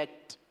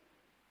reject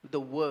the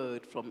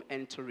word from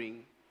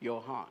entering your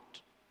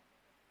heart.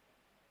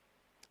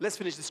 Let's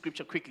finish the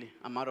scripture quickly.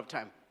 I'm out of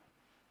time.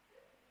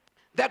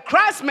 That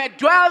Christ may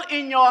dwell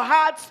in your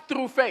hearts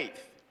through faith.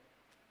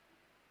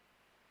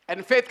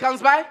 And faith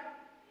comes by?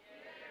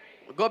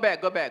 Go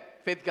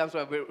back. Faith comes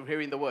by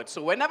hearing the word.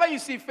 So whenever you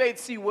see faith,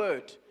 see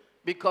word.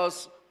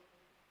 Because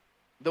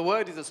the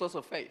word is the source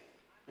of faith.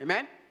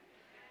 Amen?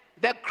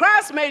 That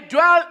Christ may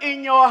dwell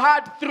in your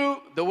heart through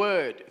the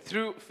word,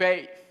 through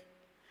faith.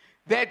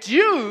 That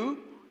you,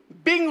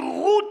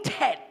 being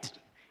rooted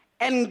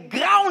and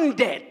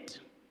grounded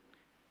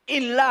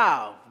in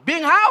love.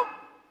 Being how?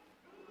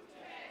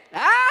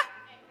 Huh?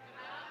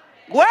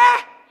 Where?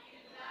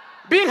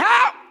 Being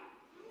how?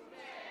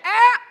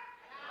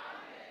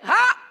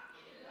 Huh?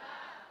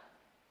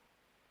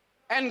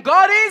 And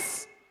God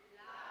is?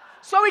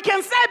 So we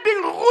can say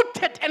being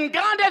rooted and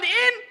grounded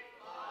in?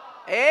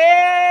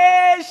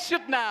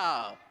 Shoot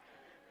now.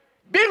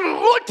 Being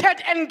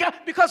rooted and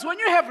because when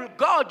you have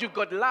God, you've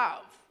got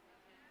love.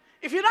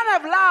 If you don't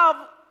have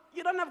love,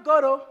 you don't have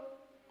God. Oh.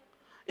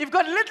 If you've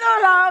got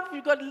little love,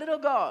 you've got little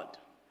God.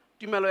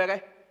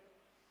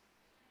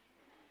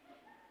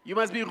 You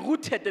must be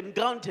rooted and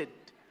grounded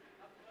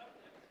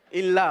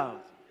in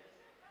love.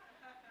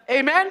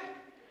 Amen?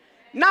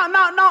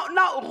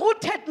 Now,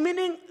 rooted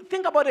meaning,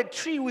 think about a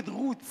tree with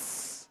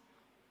roots.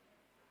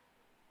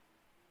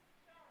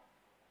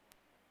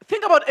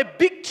 Think about a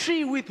big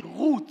tree with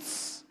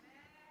roots.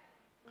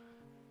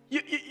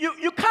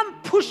 You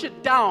can't push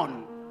it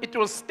down. It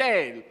will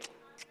stand.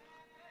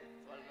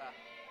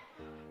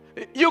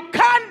 You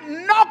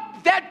can't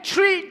knock that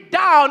tree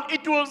down.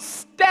 It will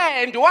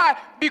stand. Why?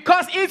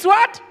 Because it's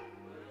what?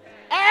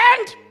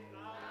 And?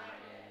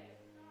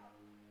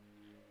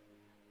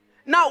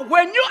 Now,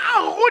 when you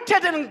are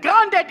rooted and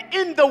grounded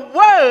in the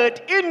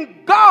Word,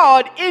 in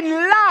God,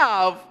 in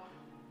love,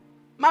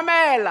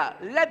 Mamela,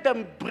 let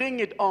them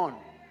bring it on.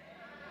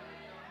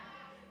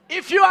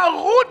 If you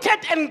are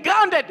rooted and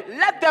grounded,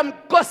 let them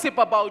gossip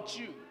about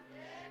you.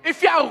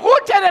 If you are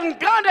rooted and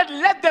grounded,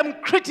 let them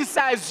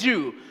criticize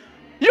you.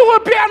 You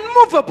will be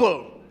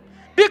unmovable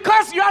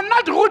because you are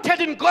not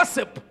rooted in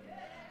gossip.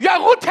 You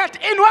are rooted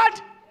in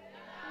what?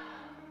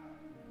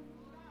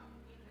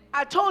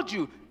 I told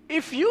you,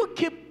 if you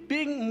keep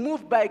being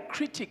moved by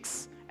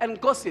critics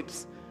and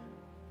gossips,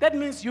 that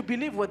means you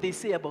believe what they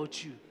say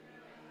about you.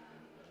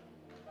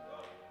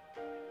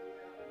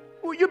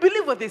 You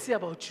believe what they say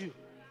about you.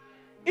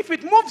 If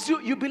it moves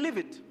you, you believe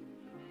it.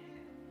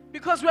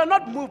 Because we are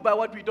not moved by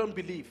what we don't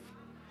believe.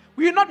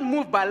 We are not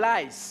moved by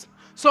lies.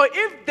 So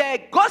if the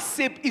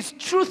gossip is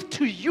truth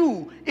to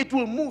you, it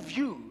will move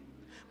you.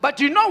 But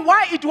you know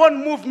why it won't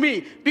move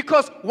me?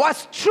 Because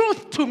what's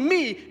truth to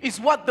me is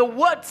what the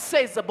word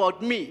says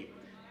about me.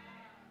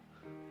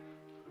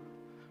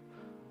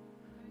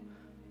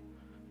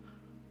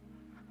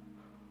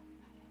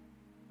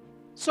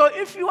 So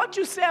if what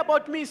you say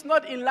about me is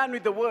not in line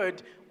with the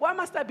word, why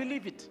must I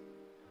believe it?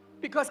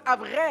 Because I've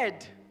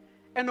read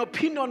an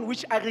opinion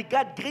which I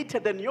regard greater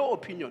than your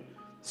opinion.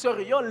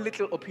 Sorry, your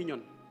little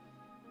opinion.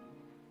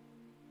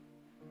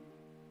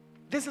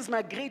 This is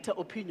my greater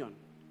opinion.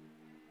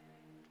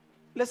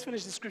 Let's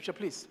finish the scripture,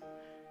 please.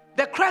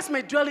 That Christ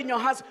may dwell in your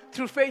hearts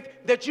through faith,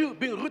 that you,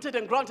 being rooted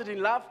and grounded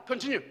in love,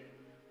 continue,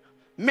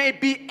 may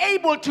be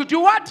able to do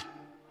what?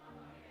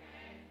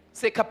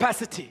 Say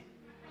capacity.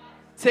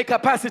 Say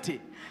capacity.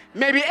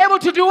 May be able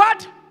to do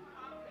what?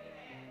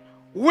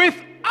 With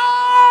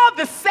all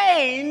the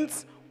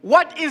saints,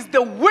 what is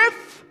the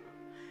width,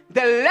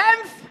 the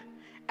length,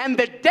 and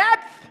the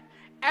depth,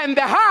 and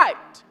the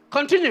height?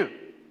 Continue.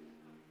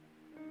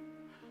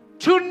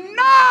 To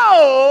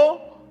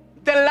know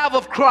the love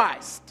of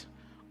Christ,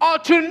 or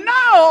to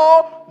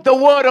know the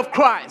word of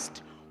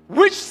Christ,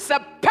 which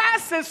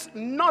surpasses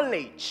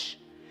knowledge,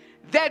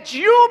 that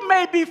you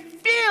may be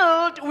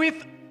filled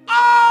with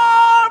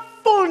all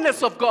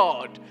fullness of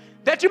God.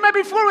 That you may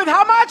be full with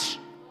how much?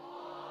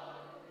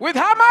 With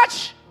how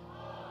much?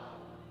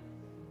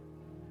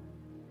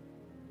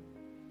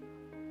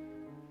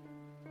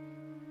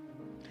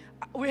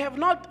 We have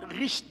not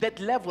reached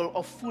that level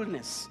of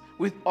fullness,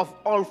 of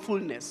all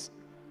fullness.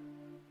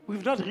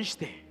 We've not reached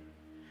there.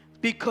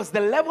 Because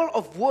the level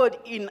of word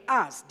in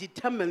us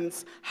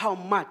determines how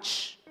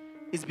much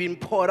is being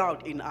poured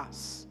out in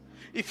us.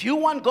 If you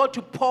want God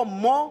to pour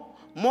more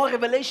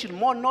revelation,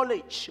 more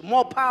knowledge,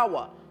 more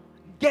power,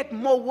 get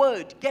more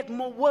word, get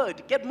more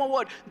word, get more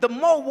word. The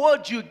more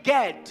word you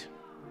get,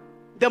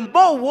 the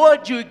more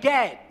word you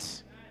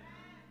get.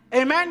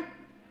 Amen?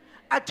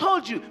 I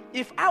told you,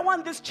 if I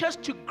want this church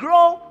to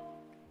grow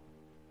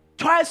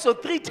twice or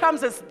 3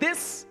 times as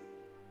this,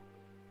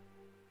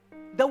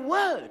 the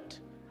word,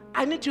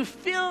 I need to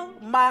fill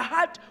my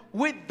heart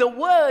with the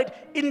word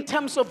in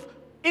terms of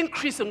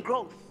increase and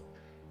growth.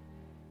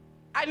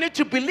 I need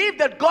to believe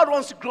that God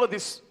wants to grow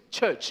this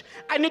church.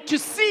 I need to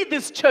see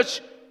this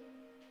church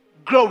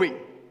growing.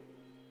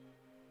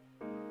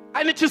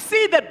 I need to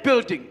see that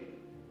building.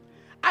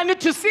 I need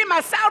to see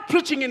myself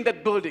preaching in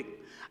that building.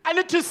 I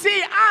need to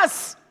see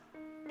us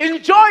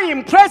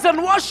enjoying praise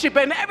and worship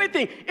and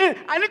everything.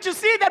 I need to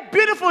see that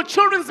beautiful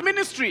children's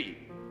ministry.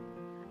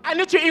 I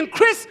need to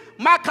increase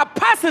my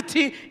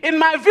capacity in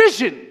my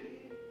vision,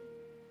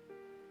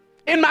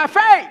 in my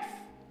faith.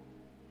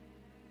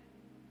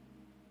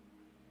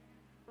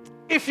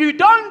 If you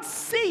don't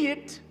see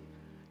it,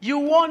 you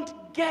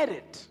won't get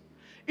it.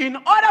 In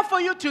order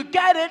for you to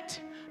get it,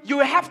 you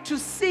have to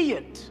see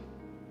it.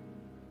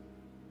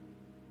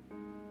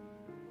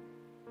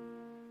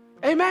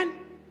 Amen?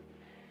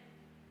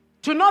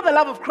 To know the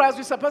love of Christ,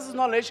 which surpasses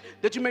knowledge,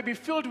 that you may be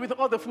filled with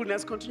all the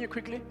fullness. Continue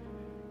quickly.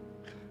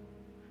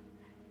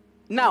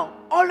 Now,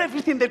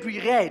 everything that we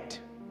read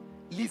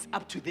leads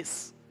up to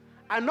this.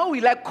 I know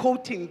we like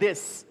quoting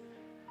this,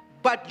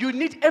 but you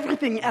need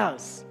everything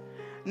else.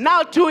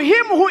 Now, to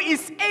him who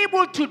is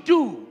able to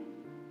do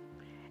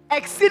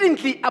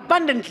exceedingly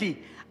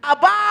abundantly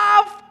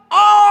above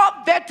all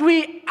that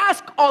we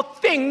ask or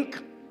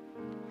think,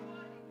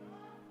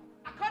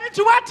 according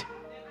to what?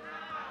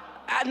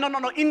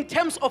 No. In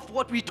terms of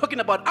what we're talking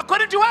about.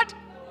 According to what?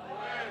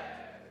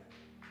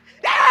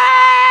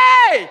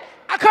 Hey!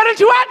 According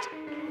to what?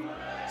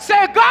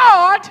 Say,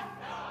 God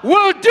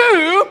will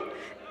do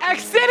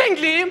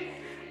exceedingly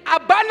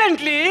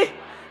abundantly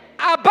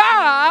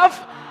above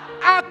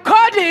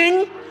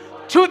according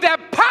to the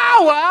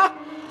power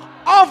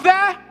of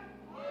the,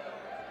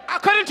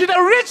 according to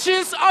the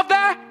riches of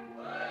the,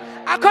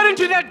 according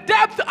to the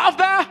depth of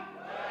the.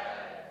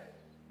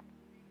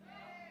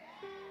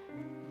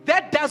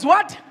 That does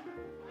what?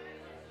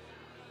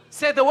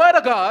 Say, the word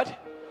of God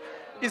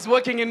is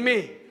working in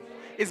me,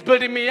 is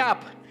building me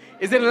up,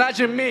 is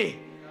enlarging me.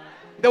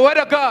 The word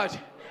of God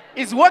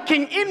is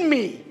working in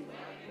me.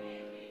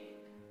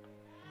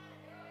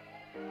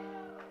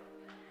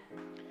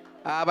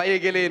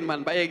 Bayegelen,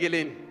 man,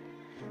 bayegelen.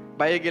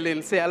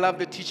 Bayegelen. Say, I love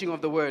the teaching of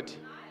the word.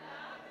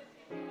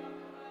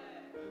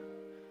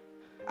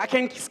 I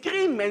can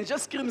scream and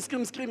just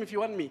scream if you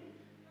want me.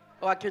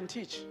 Or I can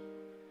teach.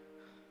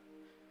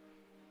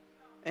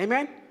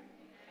 Amen?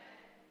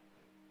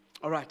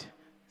 All right.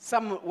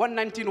 Psalm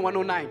 119,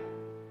 109.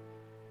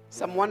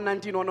 Psalm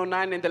 119,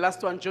 109, and the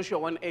last one, Joshua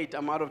 1:8.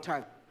 I'm out of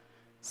time.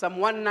 Psalm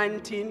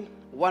 119,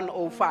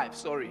 105.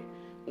 Sorry.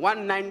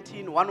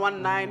 119,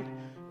 119,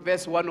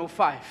 verse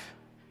 105.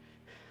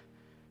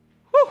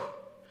 Whew.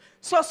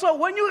 So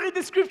when you read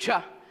the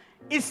scripture,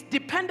 it's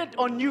dependent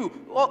on you.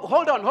 Oh,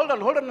 hold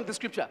on the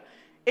scripture.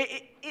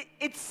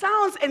 It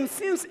sounds and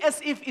seems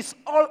as if it's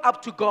all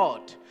up to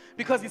God.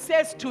 Because it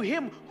says, to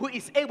him who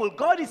is able.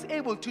 God is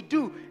able to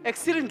do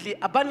exceedingly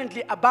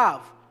abundantly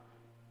above.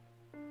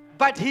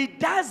 But he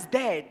does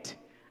that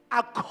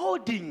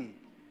according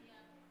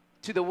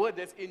to the word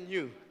that's in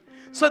you.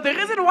 So the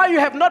reason why you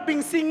have not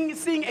been seeing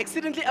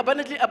exceedingly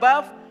abundantly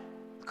above,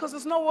 because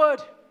there's no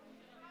word.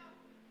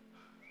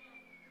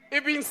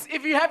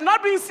 If you have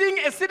not been seeing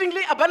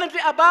exceedingly abundantly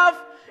above,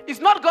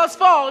 it's not God's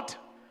fault.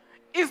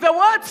 It's the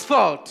word's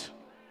fault.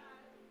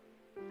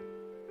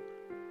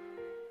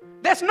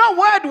 There's no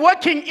word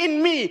working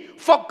in me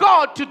for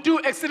God to do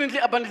exceedingly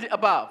abundantly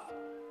above.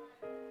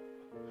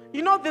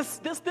 You know this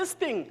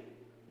thing.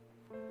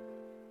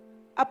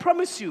 I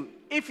promise you,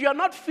 if you're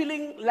not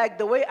feeling like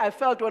the way I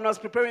felt when I was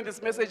preparing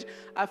this message,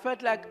 I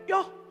felt like,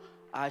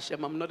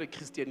 Hashem, I'm not a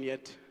Christian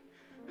yet.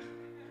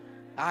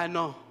 I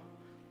know,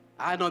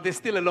 there's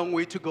still a long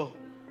way to go.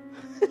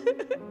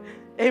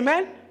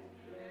 Amen?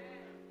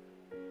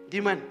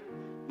 Diman,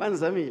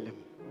 banzamile.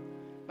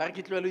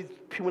 Bakitlwelo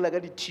iphimula ka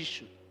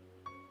di-tissue.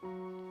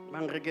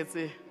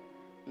 Bangreketse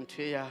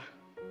ntwe ya.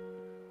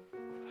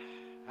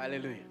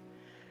 Hallelujah.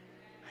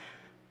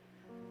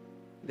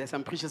 There's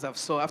some preachers I've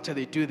saw after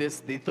they do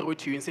this, they throw it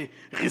to you and say,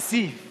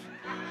 receive.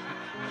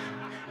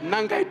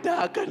 Nangai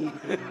dakan.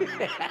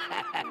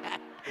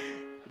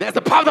 There's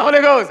the power of the Holy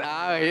Ghost.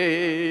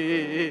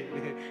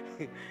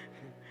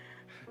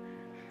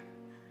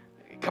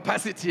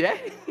 Capacity, eh?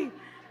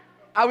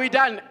 Are we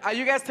done? Are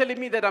you guys telling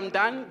me that I'm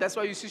done? That's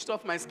why you switched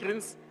off my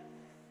screens?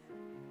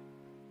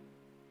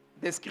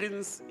 The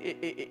screens,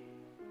 they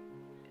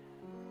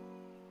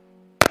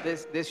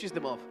switched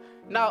them off.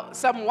 Now,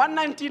 Psalm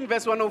 119,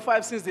 verse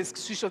 105, since they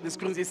switched off the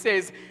screens, it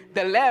says,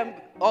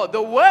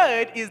 the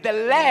word is the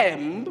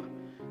lamb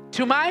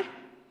to my...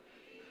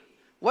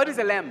 What is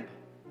a lamb?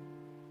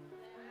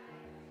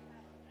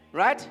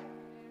 Right?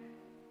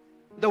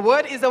 The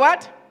word is the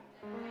what?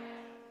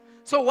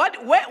 So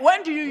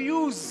when do you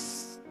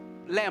use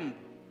lamb?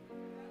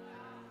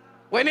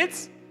 When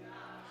it's?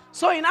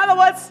 So in other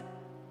words,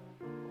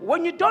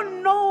 when you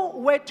don't know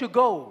where to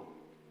go,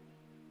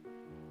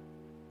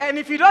 and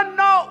if you don't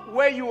know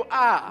where you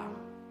are,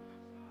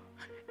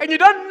 and you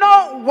don't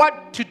know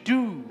what to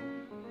do,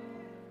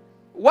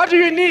 what do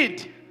you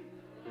need?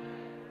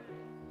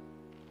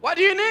 What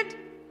do you need?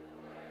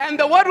 And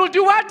the word will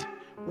do what?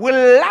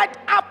 Will light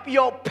up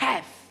your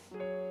path.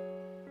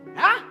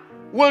 Huh?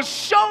 Will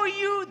show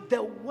you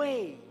the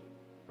way.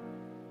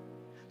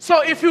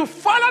 So if you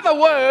follow the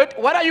word,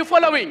 what are you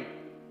following?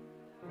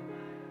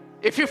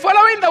 If you're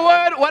following the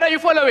word, what are you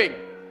following?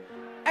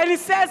 And it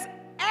says,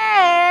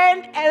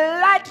 and a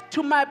light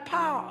to my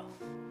path.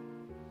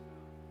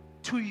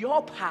 To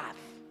your path.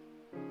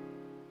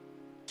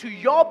 To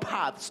your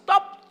path.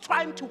 Stop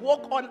trying to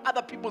walk on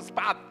other people's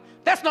path.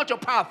 That's not your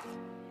path.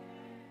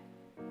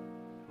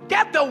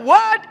 Get the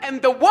word,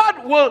 and the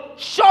word will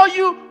show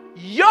you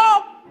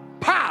your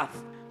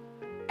path.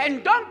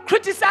 And don't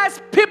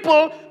criticize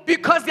people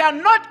because they are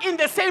not in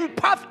the same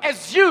path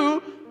as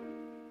you.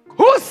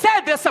 Who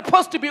said they're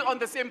supposed to be on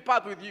the same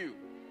path with you?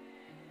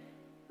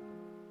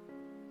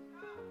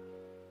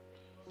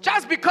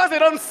 Just because they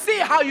don't see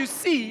how you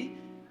see.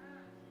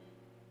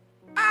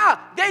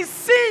 They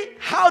see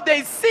how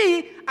they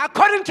see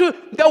according to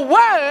the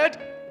word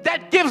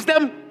that gives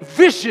them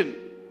vision.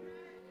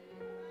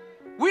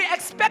 We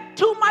expect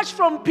too much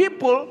from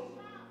people,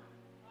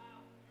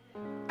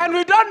 and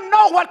we don't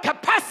know what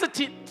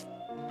capacity.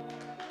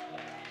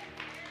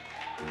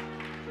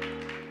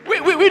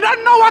 We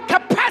don't know what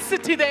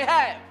capacity they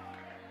have.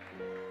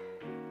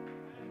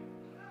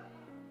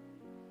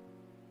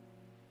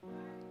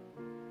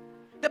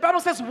 The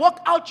Bible says, work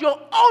out your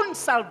own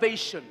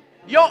salvation.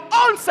 Your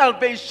own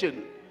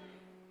salvation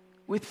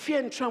with fear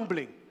and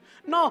trembling.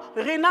 No,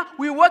 Rena,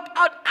 we work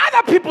out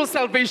other people's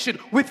salvation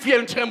with fear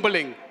and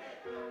trembling.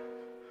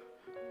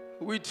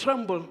 We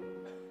tremble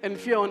and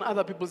fear on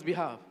other people's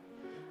behalf.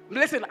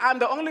 Listen, I'm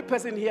the only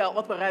person here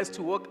authorized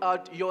to work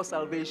out your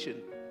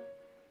salvation.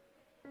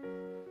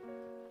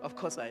 Of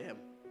course I am.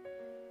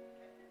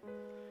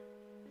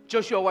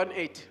 Joshua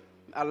 1:8,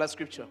 our last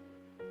scripture.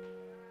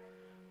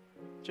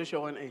 Joshua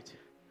 1:8.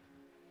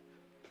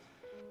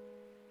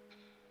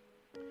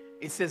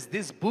 It says,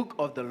 this book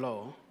of the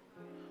law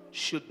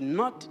should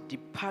not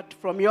depart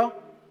from your,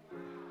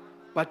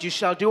 but you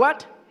shall do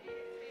what?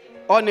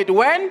 On it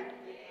when?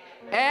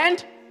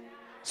 And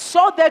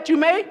so that you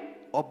may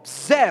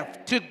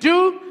observe to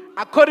do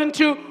according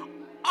to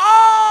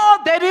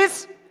all that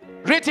is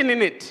written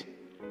in it.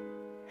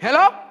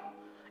 Hello?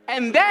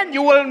 And then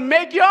you will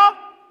make your,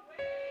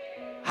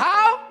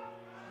 how?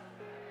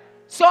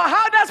 So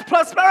how does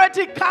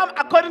prosperity come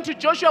according to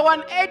Joshua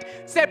 1:8?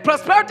 Say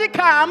prosperity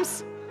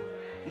comes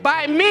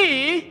by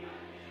me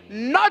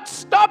not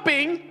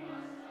stopping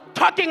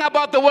talking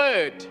about the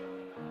word.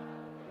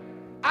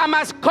 I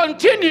must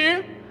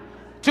continue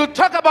to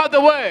talk about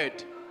the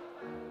word.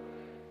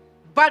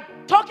 But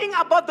talking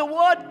about the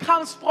word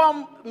comes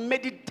from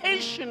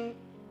meditating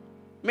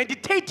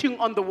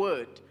on the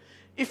word.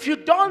 If you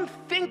don't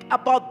think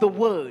about the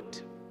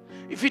word,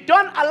 if you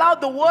don't allow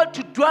the word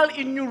to dwell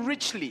in you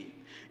richly,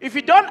 if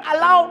you don't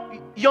allow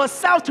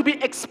yourself to be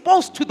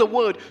exposed to the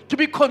word, to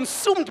be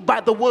consumed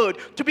by the word,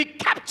 to be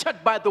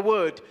captured by the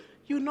word,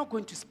 you're not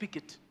going to speak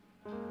it.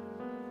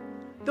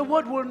 The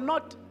word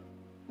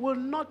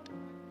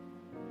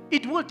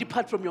it will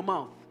depart from your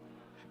mouth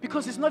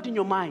because it's not in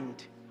your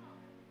mind.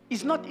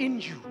 It's not in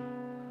you.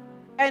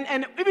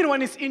 And even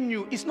when it's in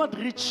you, it's not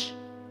rich.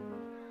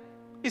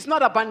 It's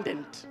not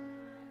abundant.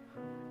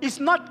 It's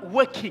not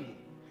working.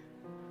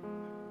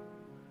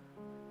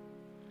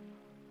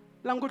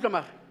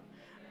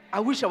 I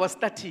wish I was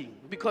studying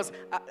because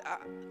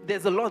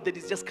there's a lot that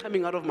is just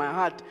coming out of my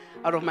heart,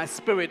 out of my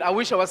spirit. I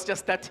wish I was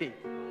just studying.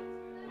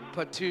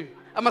 Part 2.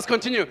 I must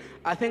continue.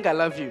 I think I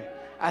love you.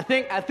 I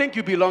think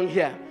you belong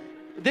here.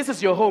 This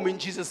is your home in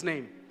Jesus'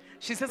 name.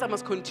 She says I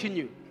must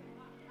continue.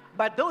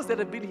 But those that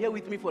have been here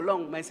with me for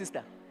long, my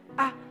sister,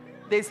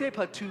 they say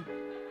part 2.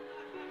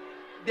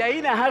 They are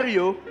in a hurry,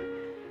 oh.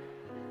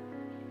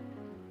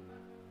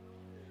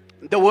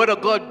 The word of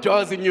God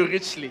dwells in you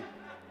richly.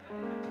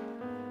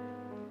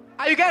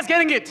 Are you guys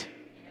getting it?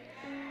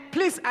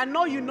 Please, I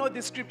know you know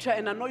this scripture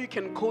and I know you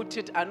can quote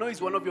it. I know it's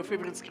one of your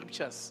favorite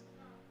scriptures.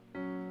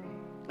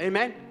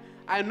 Amen.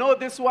 I know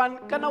this one.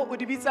 Kana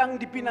udibisang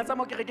dipina sa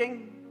mo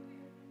kerekeng?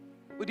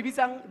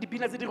 Udibisang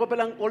dipina tse di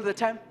ropelang all the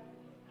time?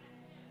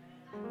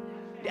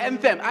 The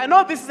anthem. I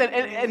know this is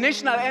a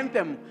national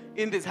anthem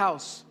in this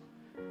house.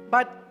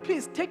 But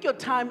please take your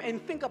time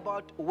and think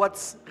about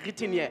what's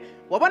written here.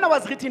 What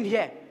was written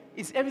here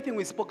is everything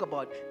we spoke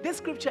about. This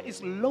scripture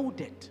is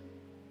loaded.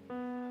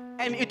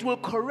 And it will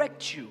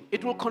correct you.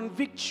 It will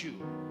convict you.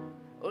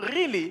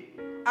 Really,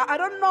 I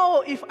don't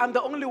know if I'm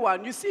the only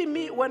one. You see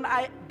me, when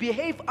I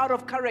behave out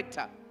of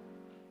character,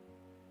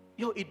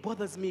 it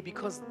bothers me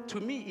because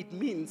to me it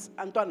means,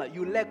 Antoana,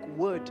 you lack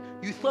word.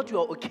 You thought you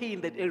were okay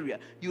in that area.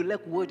 You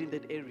lack word in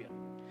that area.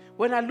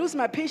 When I lose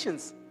my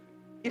patience,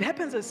 it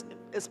happens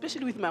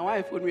especially with my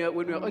wife when we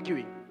are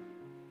arguing.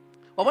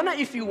 I wonder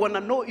if you want to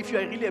know if you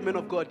are really a man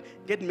of God,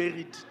 get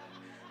married.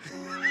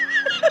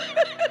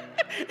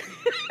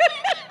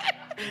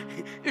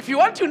 If you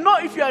want to know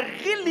if you are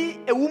really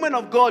a woman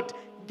of God,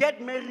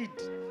 get married.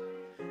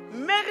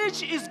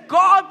 Marriage is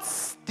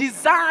God's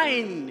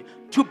design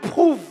to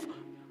prove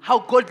how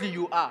godly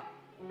you are.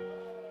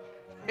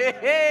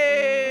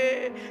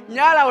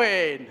 Nyala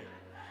wen.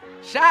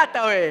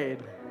 Shata wen.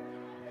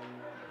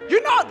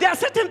 You know, there are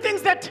certain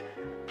things that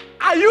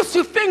I used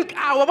to think,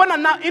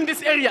 now in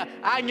this area,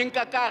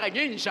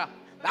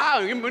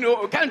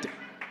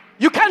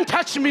 you can't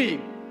touch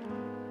me.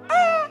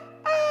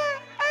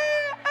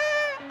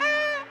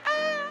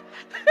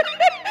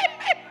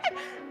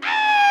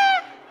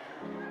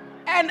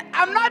 And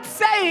I'm not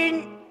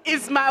saying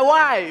it's my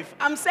wife.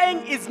 I'm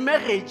saying it's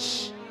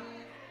marriage.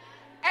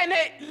 And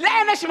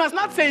Lena, she must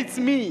not say it's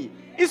me.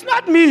 It's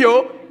not me,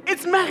 yo.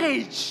 It's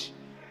marriage.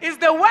 It's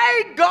the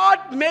way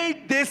God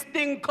made this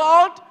thing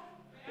called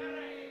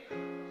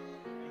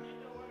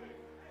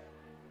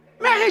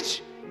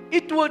marriage.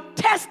 It will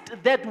test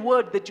that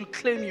word that you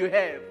claim you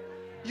have.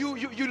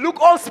 You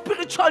look all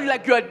spiritual,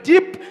 like you are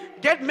deep.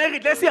 Get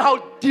married. Let's see how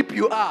deep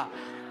you are.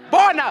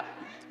 Bona,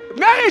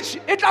 marriage,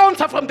 it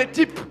answers from the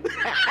deep.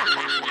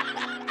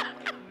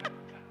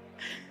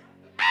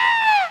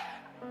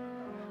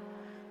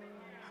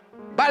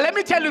 But let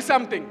me tell you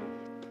something.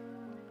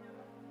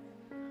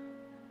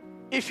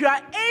 If you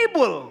are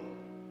able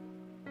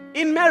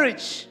in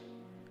marriage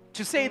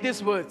to say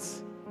these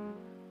words,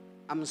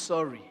 I'm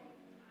sorry.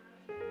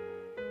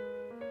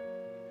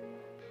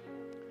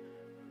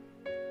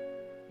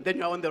 Then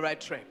you're on the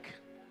right track.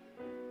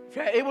 If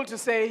you're able to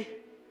say,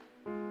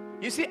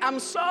 you see, I'm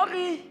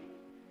sorry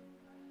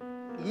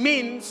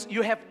means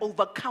you have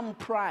overcome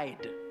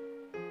pride.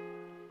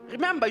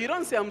 Remember, you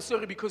don't say I'm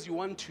sorry because you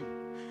want to.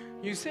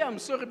 You say I'm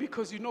sorry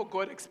because you know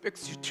God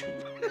expects you to.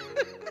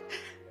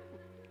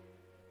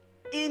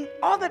 In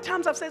all the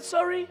times I've said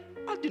sorry,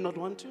 I did not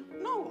want to.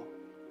 No,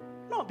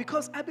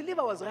 because I believe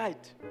I was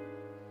right.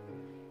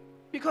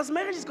 Because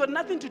marriage has got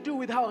nothing to do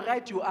with how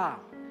right you are.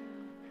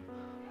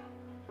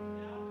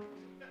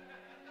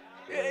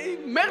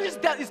 Marriage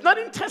is not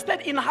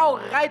interested in how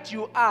right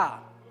you are.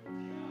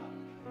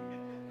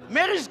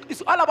 Marriage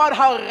is all about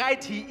how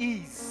right he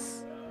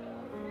is.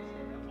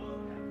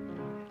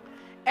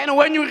 And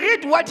when you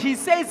read what he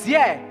says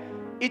here,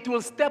 it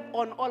will step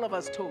on all of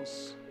us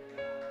toes.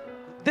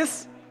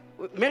 This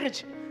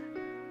marriage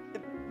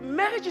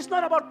is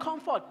not about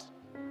comfort.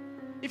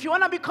 If you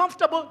want to be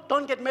comfortable,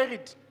 don't get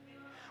married.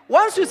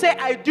 Once you say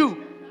I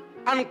do,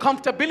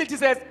 uncomfortability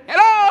says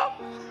hello.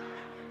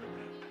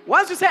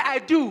 Once you say I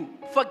do,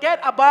 forget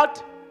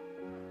about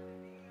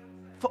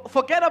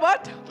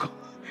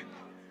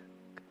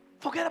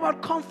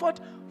comfort,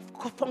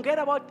 forget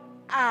about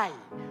I,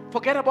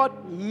 forget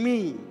about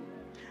me.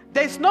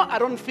 There's no I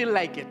don't feel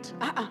like it.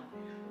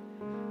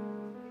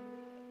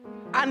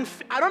 And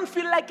I don't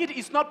feel like it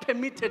is not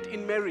permitted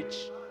in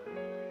marriage.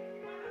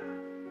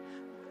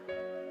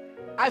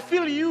 I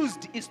feel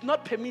used is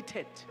not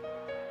permitted.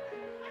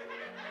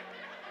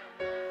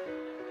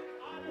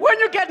 When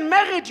you get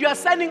married, you are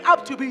signing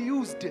up to be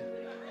used.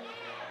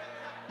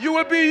 You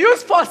will be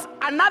used for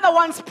another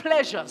one's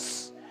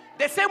pleasures.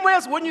 The same way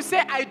as when you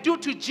say I do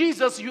to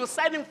Jesus, you're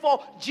signing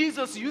for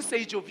Jesus'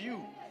 usage of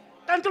you.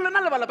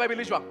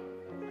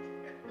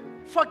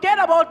 Forget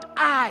about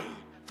I.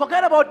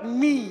 Forget about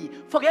me.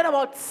 Forget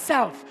about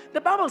self.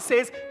 The Bible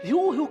says, he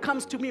who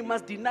comes to me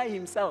must deny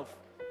himself.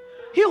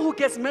 He who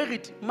gets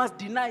married must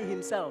deny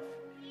himself.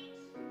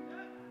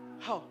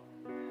 How?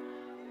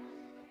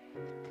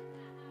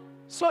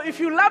 So if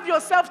you love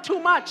yourself too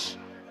much,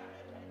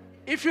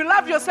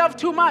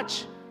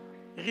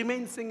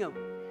 remain single.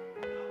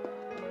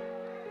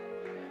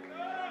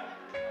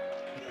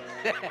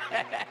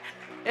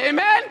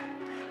 Amen.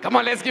 Come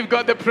on, let's give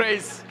God the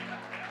praise.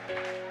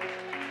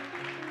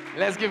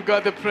 Let's give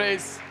God the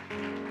praise.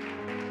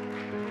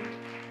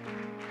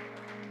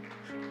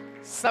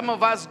 Some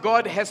of us,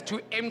 God has to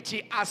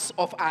empty us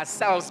of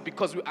ourselves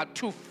because we are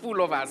too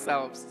full of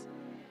ourselves.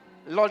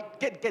 Lord,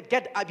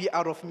 get Abi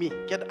out of me.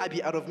 Get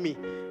Abi out of me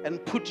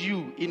and put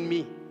you in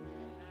me.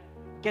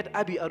 Get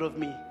Abi out of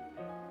me.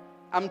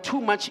 I'm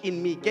too much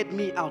in me. Get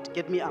me out.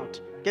 Get me out.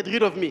 Get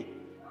rid of me.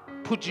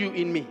 Put you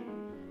in me.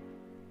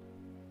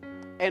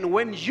 And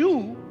when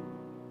you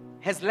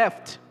has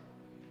left,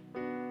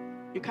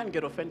 you can't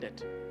get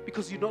offended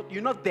because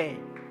you're not there.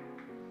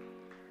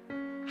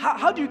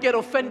 How do you get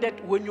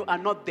offended when you are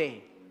not there?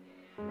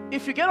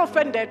 If you get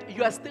offended,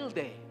 you are still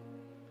there.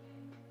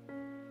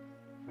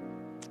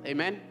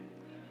 Amen?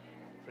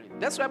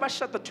 That's why I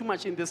shatter too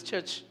much in this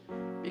church,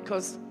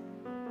 because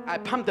I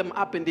pump them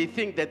up and they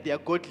think that they are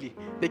godly.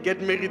 They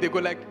get married, they go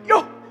like,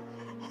 yo!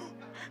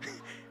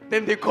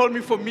 Then they call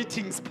me for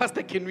meetings.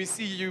 Pastor, can we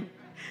see you?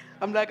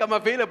 I'm like, I'm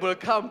available,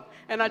 come.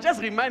 And I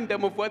just remind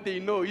them of what they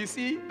know. You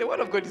see, the Word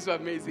of God is so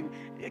amazing.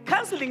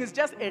 Counseling is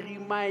just a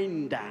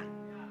reminder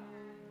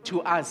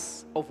to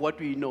us of what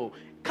we know.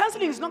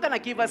 Counseling is not going to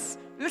give us,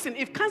 listen,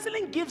 if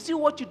counseling gives you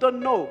what you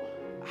don't know,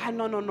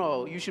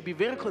 no. You should be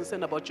very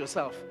concerned about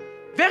yourself.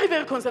 Very,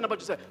 very concerned about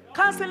yourself.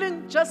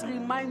 Counseling just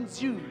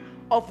reminds you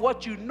of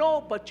what you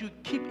know, but you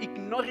keep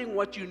ignoring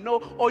what you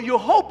know, or you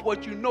hope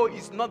what you know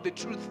is not the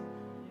truth.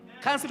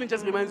 Counseling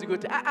just reminds you,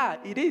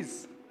 it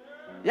is.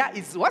 Yeah,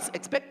 it's what's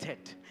expected.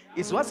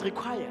 It's what's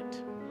required.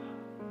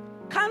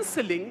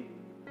 Counseling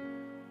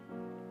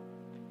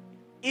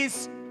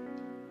is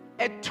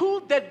a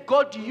tool that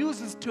God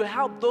uses to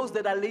help those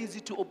that are lazy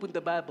to open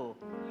the Bible.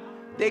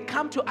 They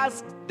come to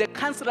us, the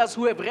counselors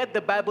who have read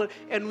the Bible,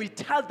 and we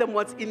tell them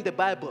what's in the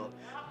Bible.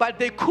 But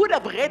they could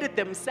have read it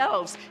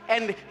themselves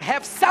and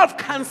have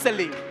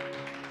self-counseling.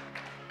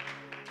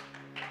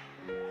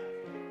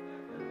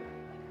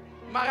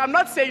 I'm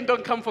not saying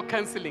don't come for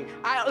counseling.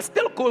 I'll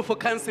still go for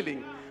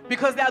counseling.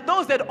 Because there are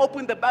those that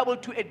open the Bible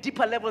to a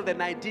deeper level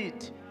than I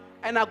did.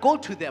 And I go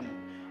to them.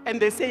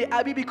 And they say,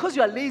 Abi, because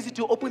you are lazy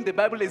to open the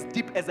Bible as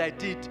deep as I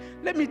did,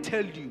 let me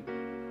tell you.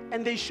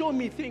 And they show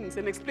me things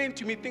and explain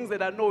to me things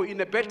that I know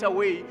in a better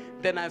way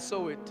than I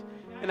saw it.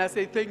 And I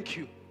say, thank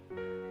you.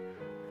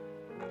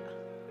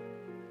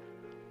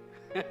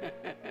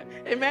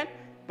 Amen?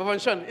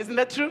 Baban Sean, isn't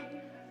that true?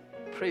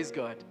 Praise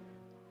God.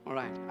 All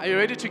right. Are you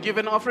ready to give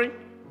an offering?